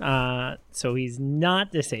there, so he's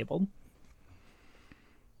not disabled.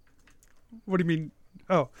 What do you mean?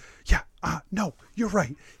 Oh, yeah, no, you're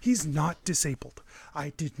right. He's not disabled. I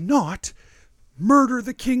did not murder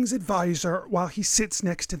the king's advisor while he sits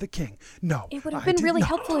next to the king. No, It would have I been did really not.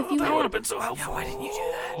 helpful if you that would have had. been so helpful. Why didn't you do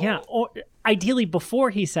that? Yeah, or ideally before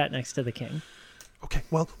he sat next to the king. Okay,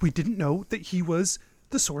 well, we didn't know that he was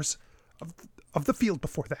the source of the field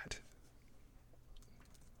before that.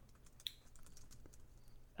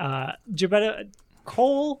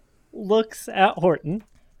 Cole looks at Horton,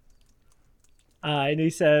 and he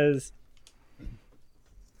says,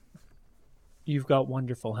 "You've got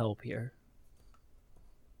wonderful help here."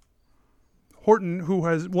 Horton, who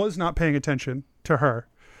was not paying attention to her,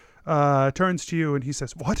 turns to you and he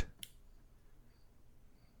says, "What?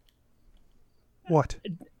 What?"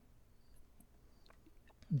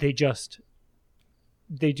 They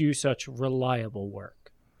do such reliable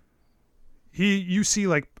work. You see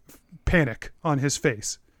like panic on his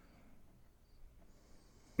face.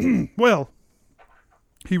 Well,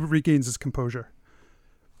 he regains his composure.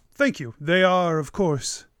 Thank you. They are, of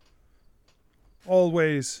course,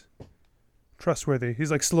 always trustworthy.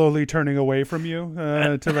 He's like slowly turning away from you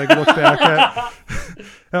to like look back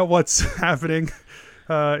at what's happening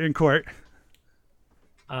in court.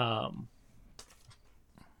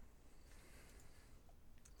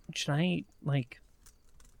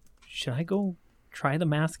 Should I go try the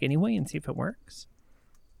mask anyway and see if it works?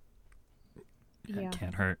 Yeah, Yeah. it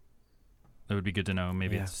can't hurt. That would be good to know.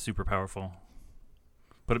 Maybe Yeah. it's super powerful.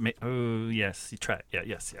 But it may. Oh, yes. You try it. Yeah,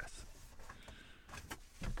 yes.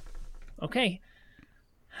 Okay.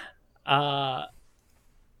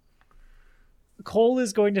 Cole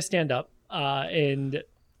is going to stand up and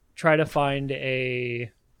try to find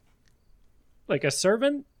a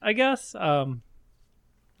servant, I guess.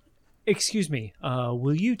 Excuse me.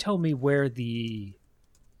 Will you tell me where the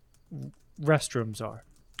restrooms are?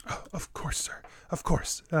 Of course, sir. Of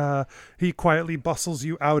course. He quietly bustles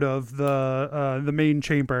you out of the main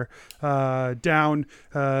chamber, down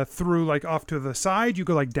through like off to the side. You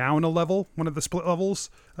go like down a level, one of the split levels,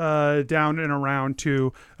 down and around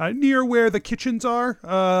to near where the kitchens are,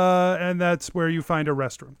 and that's where you find a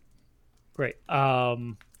restroom. Great.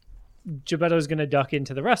 Gebetto's gonna duck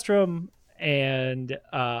into the restroom, and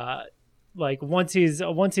once he's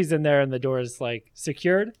in there and the door is like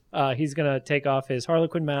secured, he's gonna take off his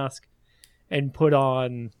Harlequin mask and put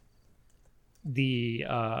on the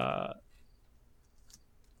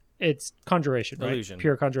it's conjuration, right? Illusion.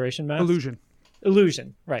 Pure conjuration mask.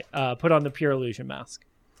 Illusion. Right. Put on the pure illusion mask.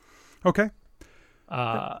 Okay.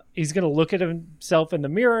 He's gonna look at himself in the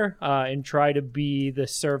mirror and try to be the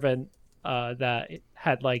servant that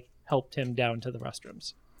had like helped him down to the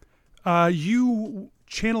restrooms. You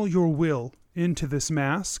channel your will into this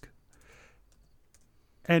mask,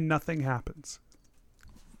 and nothing happens.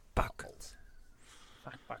 Fuck.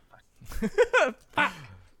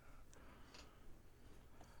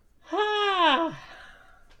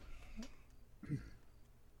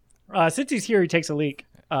 Since he's here, he takes a leak.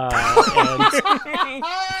 And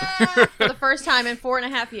For the first time in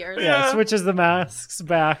 4.5 years. yeah, switches the masks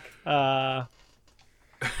back and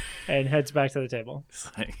heads back to the table. It's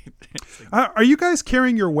like, Are you guys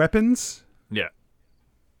carrying your weapons yeah.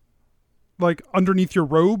 like underneath your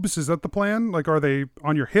robes? Is that the plan? Like, are they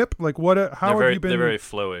on your hip? Like, what? How have you been? They're very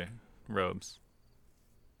flowy robes.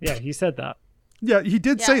 Yeah, he said that. Yeah, he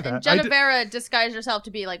did Yeah, say and that. Genevera disguised herself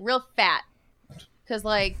to be like real fat. Because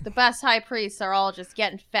like the best high priests are all just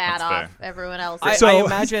getting fat That's off fair. everyone else. I So-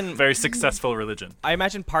 imagine Very successful religion. I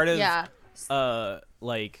imagine part of Yeah.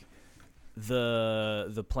 like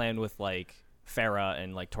the plan with like Farah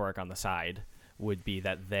and like Torek on the side would be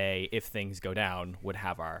that they, if things go down, would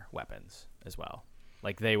have our weapons as well.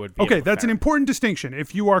 Like they would be Okay, able to that's an Farah. important distinction.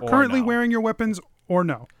 If you are Or currently no. wearing your weapons or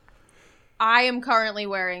no. I am currently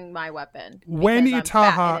wearing my weapon. When because I'm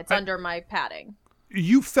fat Itaha- and it's under my padding.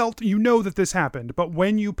 You know that this happened, but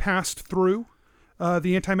when you passed through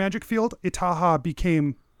the anti-magic field, Itaha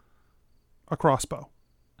became a crossbow.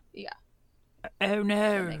 Yeah, Oh that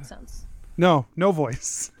no! makes sense. No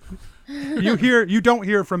voice. You don't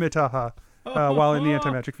hear from Itaha while in the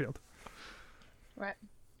anti-magic field. Right.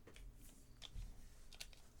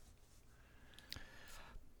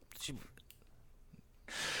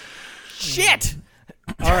 Shit.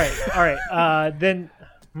 All right. Then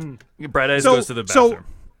Bright Eyes goes to the So bathroom.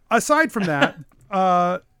 aside from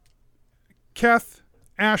that, Keth,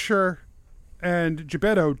 Asher, and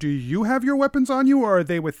Gebetto, do you have your weapons on you, or are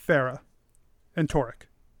they with Farah and Torek?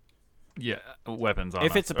 Yeah, weapons on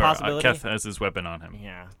If us. it's a Or, possibility. Keth has his weapon on him.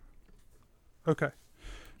 Yeah. Okay.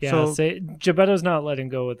 yeah, So- say Gebetto's not letting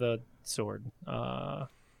go of the sword.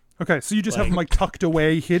 Okay, so you just have them like tucked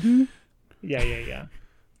away, hidden? Yeah.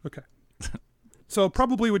 Okay. So it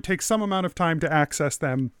probably would take some amount of time to access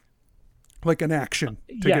them, like an action,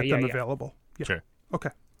 to Yeah, get them yeah. available. Yeah. Sure. Okay.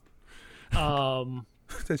 Um,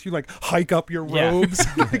 As you like hike up your Yeah. robes.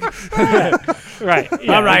 right.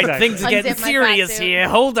 Yeah, All right, exactly. things are getting Unzip my serious fat here.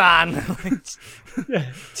 Hold on.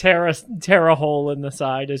 tear a hole in the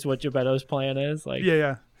side is what Gebetto's plan is. Like,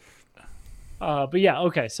 yeah. but yeah,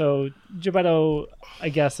 okay. So Gebetto, I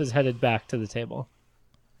guess, is headed back to the table.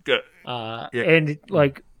 Good. Yeah. Yeah. And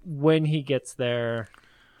like when he gets there,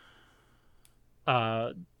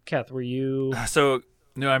 Keth, were you? So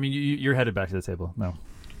no, I mean you're headed back to the table. No.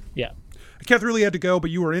 Yeah, Keth really had to go, but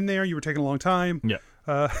you were in there. You were taking a long time. Yeah.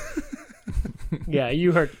 yeah.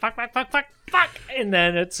 You heard fuck, and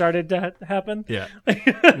then it started to happen. Yeah.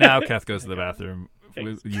 Now Keth goes to the bathroom.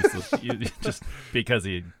 Useless, just because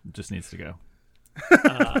he just needs to go.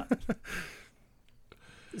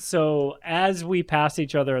 So as we pass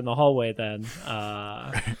each other in the hallway, then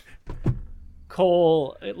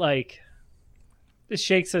Cole like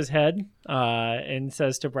shakes his head and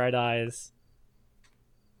says to Bright Eyes,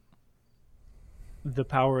 "The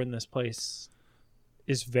power in this place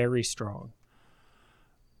is very strong."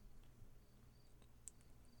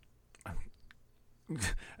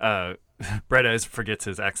 Bright Eyes forgets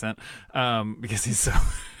his accent because he's so.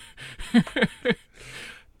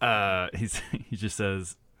 He just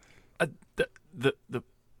says, the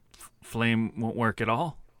flame won't work at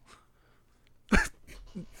all.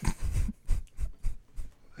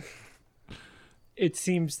 It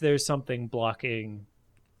seems there's something blocking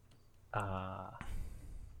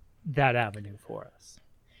that avenue for us.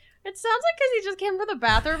 It sounds like because he just came from the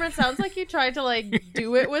bathroom, it sounds like he tried to like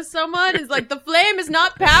do it with someone. It's like the flame is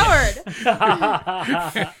not powered.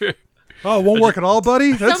 Oh, it won't work at all,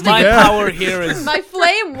 buddy? That's too My bad. power here is My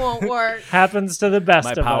flame won't work. Happens to the best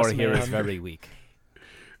my of power us, here man. is very weak.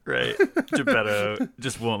 Right. Geppetto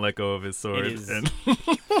just won't let go of his sword. It is- And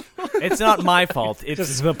It's not my fault. It's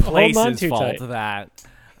Just the hold on place's too fault tight. that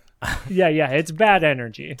Yeah, it's bad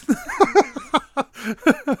energy.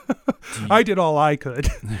 I did all I could.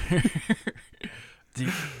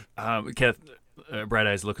 Keth, Bright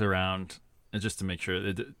Eyes looks around just to make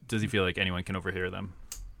sure. Does he feel like anyone can overhear them?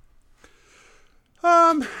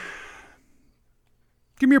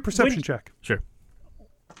 Give me a perception When- check. Sure.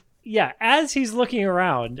 Yeah, as he's looking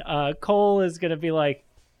around, Cole is gonna be like,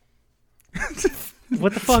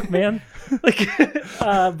 "What the fuck, man?" Like,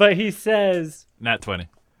 but he says, Nat 20.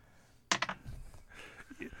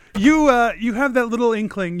 You have that little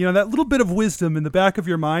inkling, that little bit of wisdom in the back of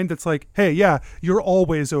your mind that's like, hey, yeah, you're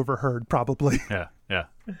always overheard, probably. Yeah.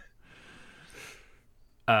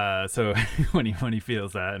 So when he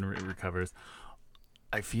feels that and recovers,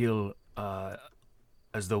 I feel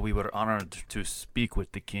as though we were honored to speak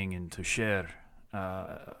with the king and to share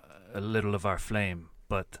a little of our flame,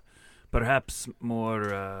 but perhaps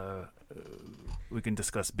more we can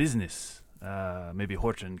discuss business. Maybe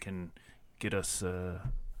Horton can get us a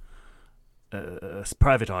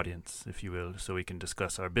private audience, if you will, so we can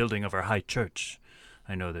discuss our building of our high church.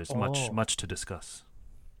 I know there's much to discuss.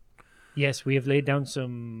 "Yes, we have laid down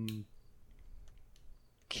some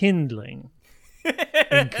kindling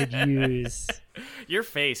and could use your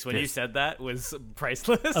face when you Yes. said that was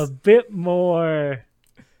priceless. a bit more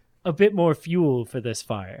fuel for this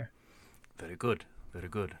fire." Very good, very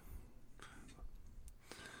good.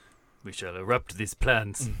 We shall erupt these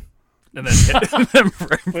plans. And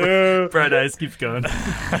then Bright Eyes keeps going.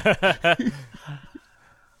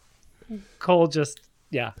 Cole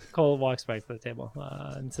walks back to the table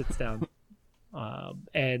and sits down,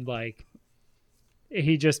 and like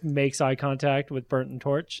he just makes eye contact with Burnt and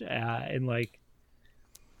Torch and like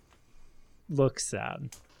looks sad.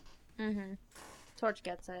 Mm-hmm. Torch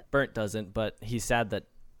gets it. Burnt doesn't, but he's sad that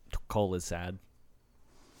Cole is sad.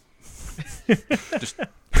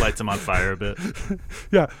 lights him on fire a bit.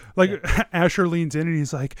 Yeah, like Asher leans in and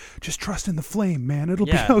he's like, "Just trust in the flame, man. It'll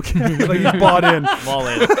Yeah. be okay." Like he's bought in. I'm all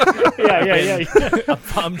in. Yeah.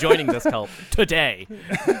 I'm joining this cult today.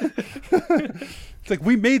 It's like,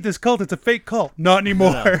 we made this cult. It's a fake cult. Not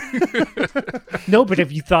anymore. No, but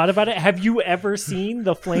have you thought about it? Have you ever seen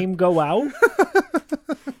the flame go out?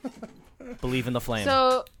 Believe in the flame.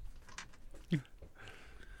 So,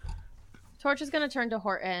 Torch is going to turn to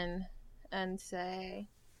Horton and say,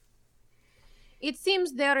 "It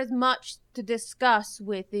seems there is much to discuss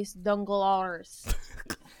with this Dungalars.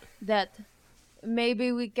 That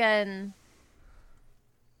maybe we can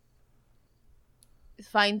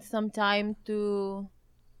find some time to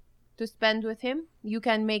spend with him. You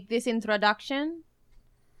can make this introduction.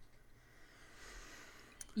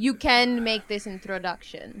 You can make this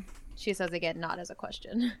introduction," she says again, not as a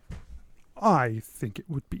question. I think it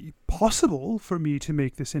would be possible for me to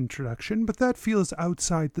make this introduction, but that feels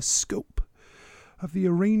outside the scope of the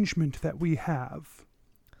arrangement that we have.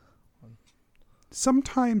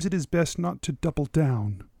 Sometimes it is best not to double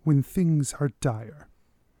down when things are dire.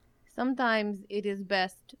 Sometimes it is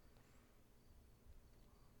best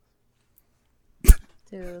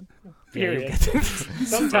to... Period.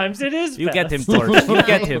 Sometimes it is. You get him, best. Torch. You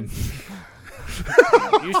get him.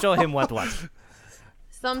 You show him what.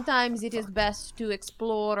 Sometimes it is best to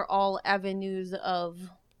explore all avenues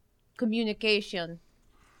of communication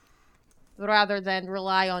rather than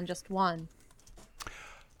rely on just one.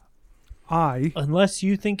 Unless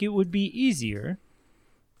you think it would be easier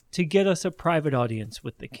to get us a private audience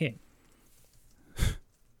with the king.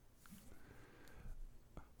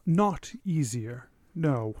 Not easier,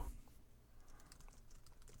 no.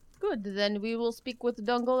 Good, then we will speak with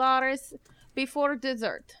Dungalaris before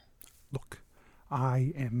dessert. Look,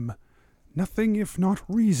 I am nothing if not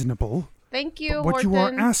reasonable. Thank you, But what Horton. you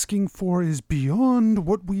are asking for is beyond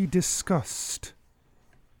what we discussed.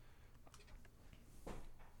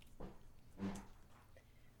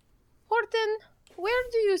 Horton, where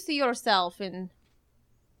do you see yourself in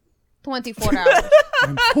 24 hours?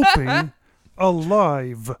 I'm hoping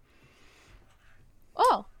alive.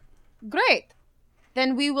 Oh, great.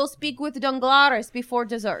 Then we will speak with Dungalaris before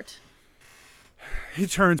dessert. He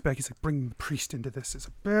turns back. He's like, bringing the priest into this is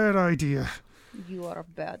a bad idea. You are a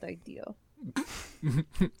bad idea.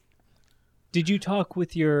 Did you talk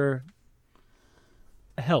with your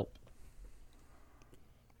help?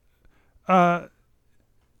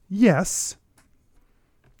 Yes,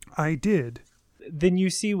 I did. Then you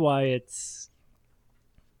see why it's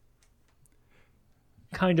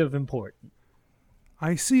kind of important.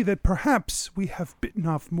 I see that perhaps we have bitten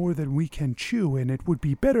off more than we can chew, and it would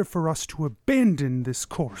be better for us to abandon this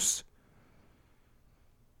course.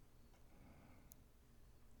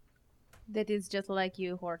 That is just like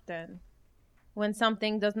you, Horton. When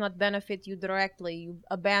something does not benefit you directly, you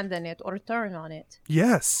abandon it or turn on it.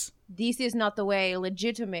 Yes. This is not the way a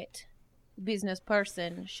legitimate business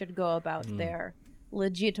person should go about their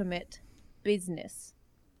legitimate business.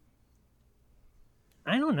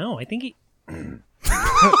 I don't know. I think he...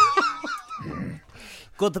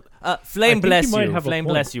 Good. I Flame think bless you might you. have a Flame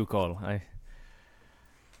point. bless you, Cole.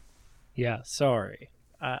 Yeah, sorry.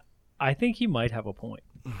 I think he might have a point.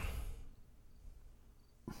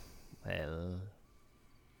 Well,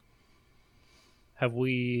 Have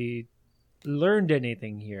we learned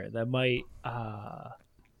anything here that might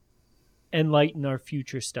enlighten our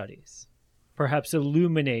future studies? Perhaps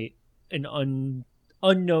illuminate an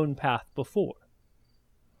unknown path before?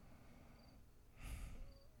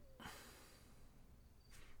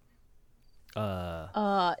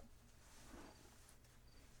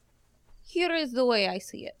 Here is the way I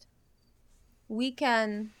see it. We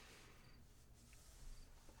can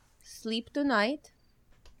sleep tonight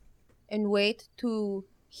and wait to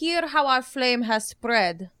hear how our flame has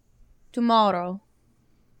spread tomorrow.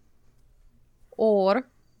 Or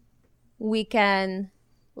we can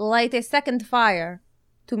light a second fire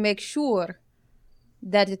to make sure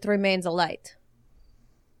that it remains alight.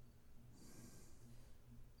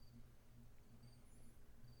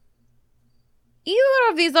 Either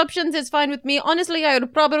of these options is fine with me. Honestly, I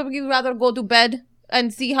would probably rather go to bed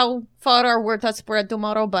and see how far our word has spread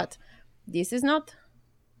tomorrow, but this is not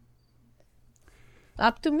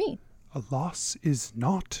up to me. A loss is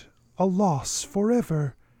not a loss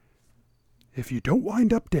forever. If you don't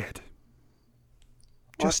wind up dead,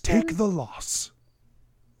 just What then? take the loss.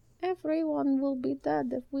 Everyone will be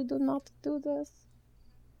dead if we do not do this.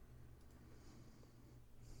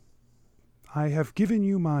 I have given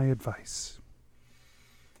you my advice.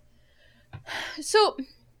 So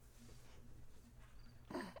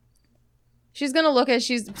she's gonna look at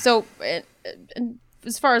and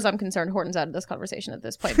as far as I'm concerned, Horton's out of this conversation at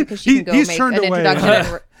this point because she can go He's make turned an away.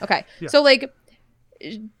 introduction. Okay, Yeah. so like,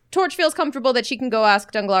 Torch feels comfortable that she can go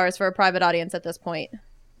ask Dunglaris for a private audience at this point,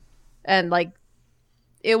 and like,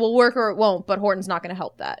 it will work or it won't. But Horton's not going to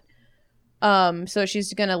help that. So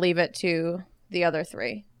she's going to leave it to the other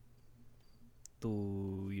three.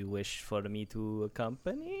 Do you wish for me to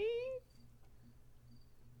accompany?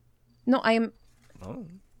 No, I am. Oh,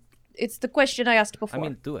 It's the question I asked I before.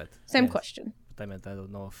 mean, do it. Same Yes. question. But I meant I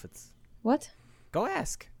don't know if it's. What? Go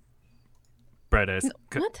ask. Bright Eyes.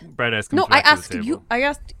 what? Bright Eyes comes No, I back to the asked table. you. I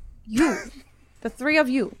asked you. The three of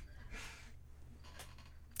you.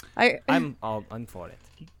 I'm for it.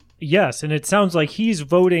 Yes, and it sounds like he's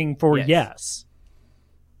voting for Yes. yes.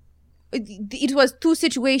 It was two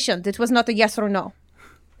situations. It was not a yes or no.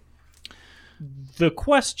 The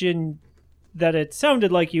question that it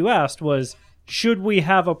sounded like you asked was, should we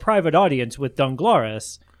have a private audience with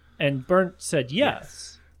Dunglaris? And Burnt said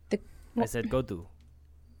yes. I said go do.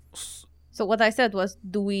 So what I said was,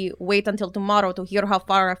 do we wait until tomorrow to hear how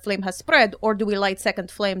far a flame has spread, or do we light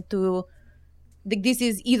second flame to... This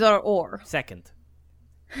is either or. Second.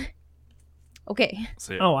 Okay.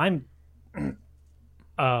 So, Oh,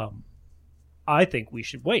 I think we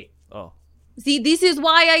should wait. Oh. See, this is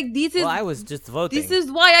why Well, I was just voting. This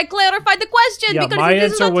is why I clarified the question. Yeah, because my this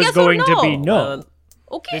is answer not was yes going or to no. be no. Well,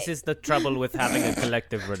 Okay. this is the trouble with having a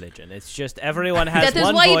collective religion. It's just everyone has That is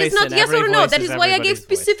one why voice it is not and yes every or no. voice That is why I gave everybody's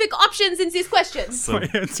voice. specific options in these questions. so My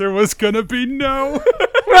answer was gonna be no.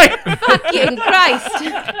 Right. Fucking Christ.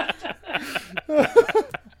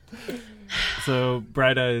 So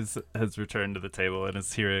Bright Eyes has returned to the table and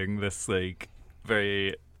is hearing this like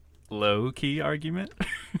very low key argument.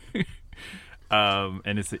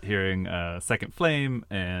 And is hearing Second Flame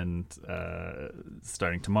and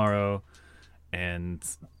starting tomorrow, and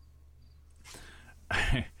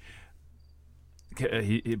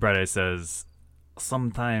Bright Eyes says,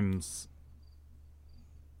 sometimes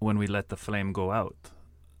when we let the flame go out,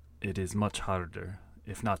 it is much harder,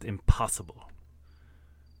 if not impossible,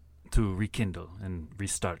 to rekindle and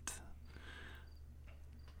restart.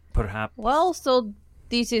 Perhaps. Well, so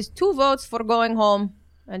this is 2 votes for going home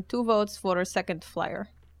and 2 votes for a second flyer.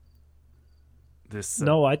 This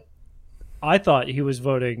No, I thought he was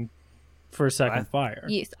voting for second fire.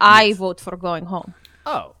 Yes, I vote for going home.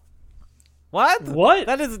 Oh. What? What?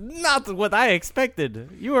 That is not what I expected.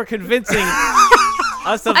 You are convincing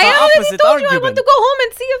us of the I already opposite told you I argument. want to go home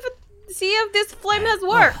and see if this flame has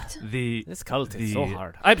worked. This cult is so the-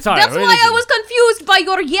 hard. I'm sorry. That's really why I do. was confused by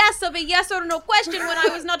your yes of a yes or no question when I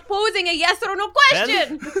was not posing a yes or no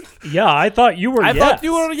question. Yeah, I thought you were I yes. thought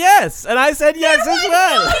you were yes, and I said yes as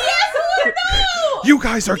well. Yes or no? You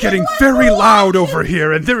guys are getting very loud over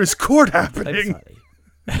here, and there is court I'm happening.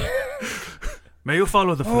 sorry. May you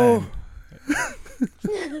follow the flame.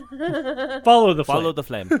 Follow the Follow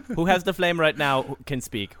flame. the flame. Who has the flame right now who can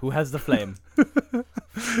speak? Who has the flame?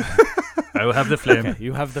 I will have the flame. Okay,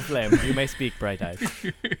 you have the flame. You may speak, Bright Eyes.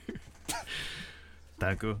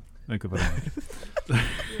 Thank you. Thank you very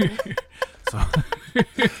much. So,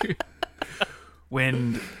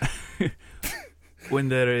 when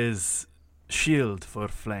there is shield for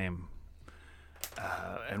flame,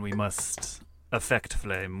 and we must affect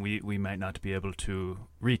flame, we might not be able to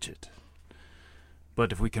reach it.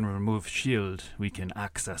 But if we can remove shield, we can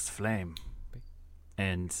access flame,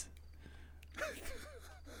 and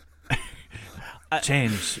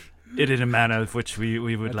change it in a manner of which we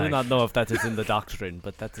I would do like. not know if that is in the doctrine,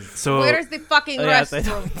 but that is. So Where's the fucking Yes, I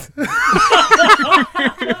restroom?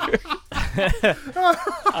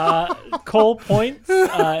 Cole points,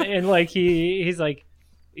 and like he's like,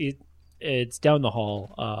 it's down the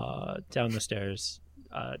hall, down the stairs.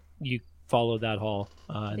 You follow that hall,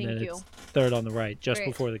 and Thank then you. it's third on the right, just Great.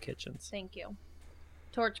 before the kitchens. Thank you.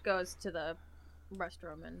 Torch goes to the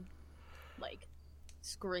restroom and, like,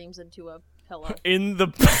 screams into a pillow. In the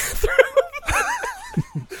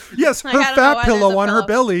Yes, Like, her I don't know fat why there's pillow a on her pillow.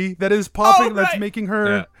 belly that is popping. Oh, That's right. making her.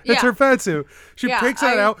 Yeah. That's Yeah. her fatsu. She Yeah, takes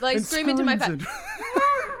that I, out like, and scream into my screams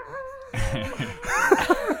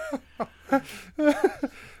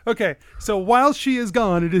it. Okay, so while she is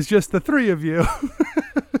gone, it is just the three of you.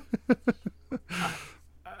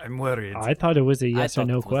 I'm worried. I thought it was a yes I or thought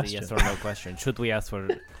no it was a question. yes or no question. Should we ask for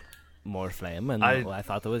more flame? And I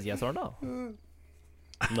thought it was yes or no.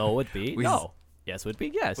 No would be We- no. Yes would be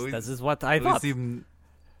yes. we- This is what I we thought. seem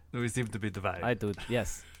to be divided. I do.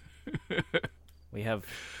 Yes. We have.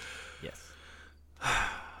 Yes.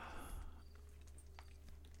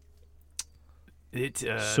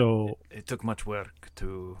 So it took much work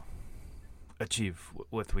to achieve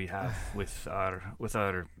what we have with our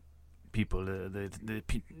people,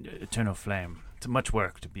 eternal flame. It's much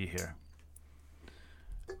work to be here.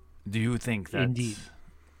 Do you think that Indeed.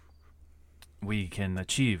 we can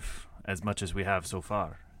achieve as much as we have so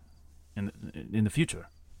far in the future?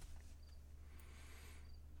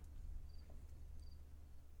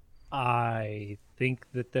 I think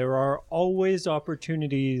that there are always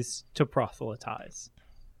opportunities to proselytize.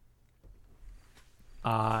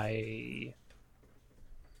 I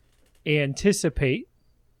anticipate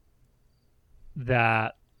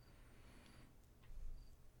that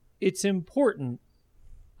it's important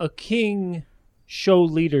a king show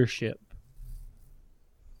leadership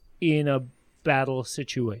in a battle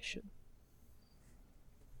situation.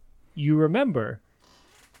 You remember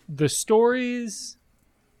the stories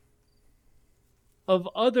of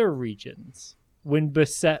other regions when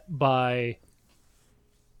beset by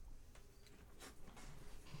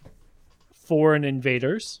foreign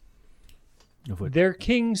invaders. Their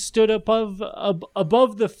king stood above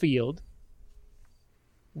the field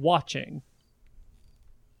watching.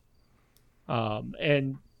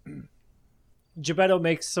 And Gebetto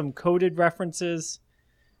makes some coded references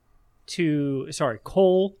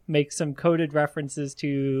Cole makes some coded references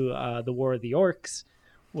to the War of the Orcs,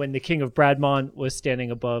 when the King of Bradmont was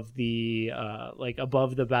standing above the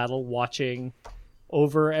above the battle, watching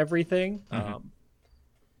over everything. Mm-hmm.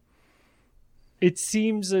 It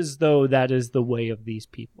seems as though that is the way of these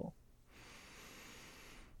people.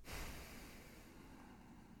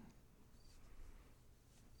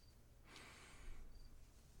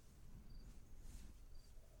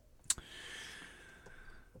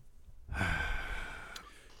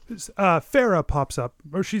 Farah pops up,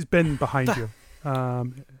 or she's been behind you.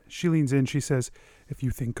 She leans in. She says, "If you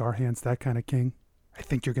think Garhand's that kind of king, I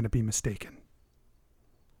think you're going to be mistaken."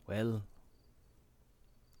 Well,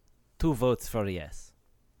 2 votes for yes.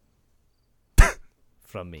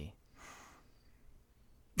 From me.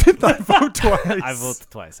 I vote twice. I vote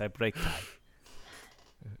twice. I break tie.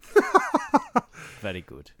 Very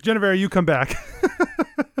good. Jennifer, you come back.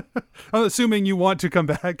 I'm assuming you want to come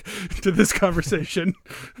back to this conversation.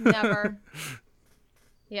 Never.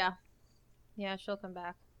 Yeah, she'll come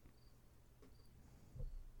back.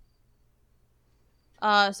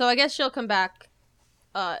 So I guess she'll come back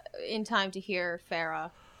in time to hear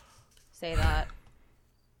Farah say that.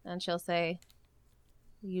 And she'll say,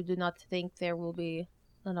 "You do not think there will be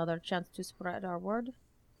another chance to spread our word?"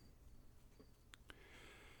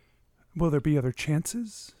 Will there be other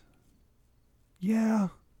chances? Yeah.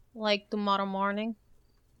 Like tomorrow morning?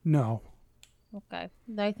 No. Okay.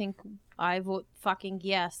 I think I vote fucking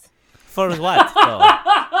yes. For what, though?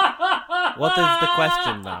 What is the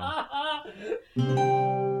question now?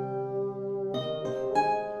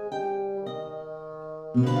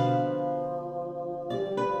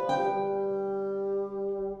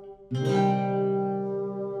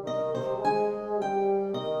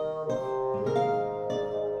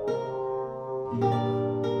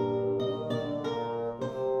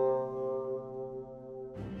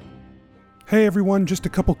 Hey everyone, just a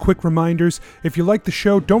couple quick reminders. If you like the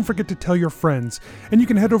show, don't forget to tell your friends. And you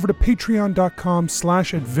can head over to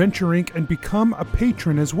patreon.com/adventureinc and become a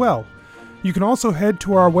patron as well. You can also head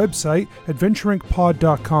to our website,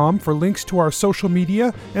 adventureincpod.com, for links to our social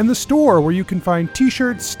media and the store where you can find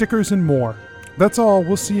t-shirts, stickers, and more. That's all.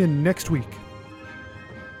 We'll see you next week.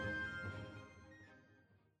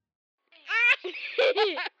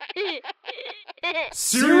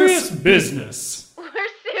 Serious business.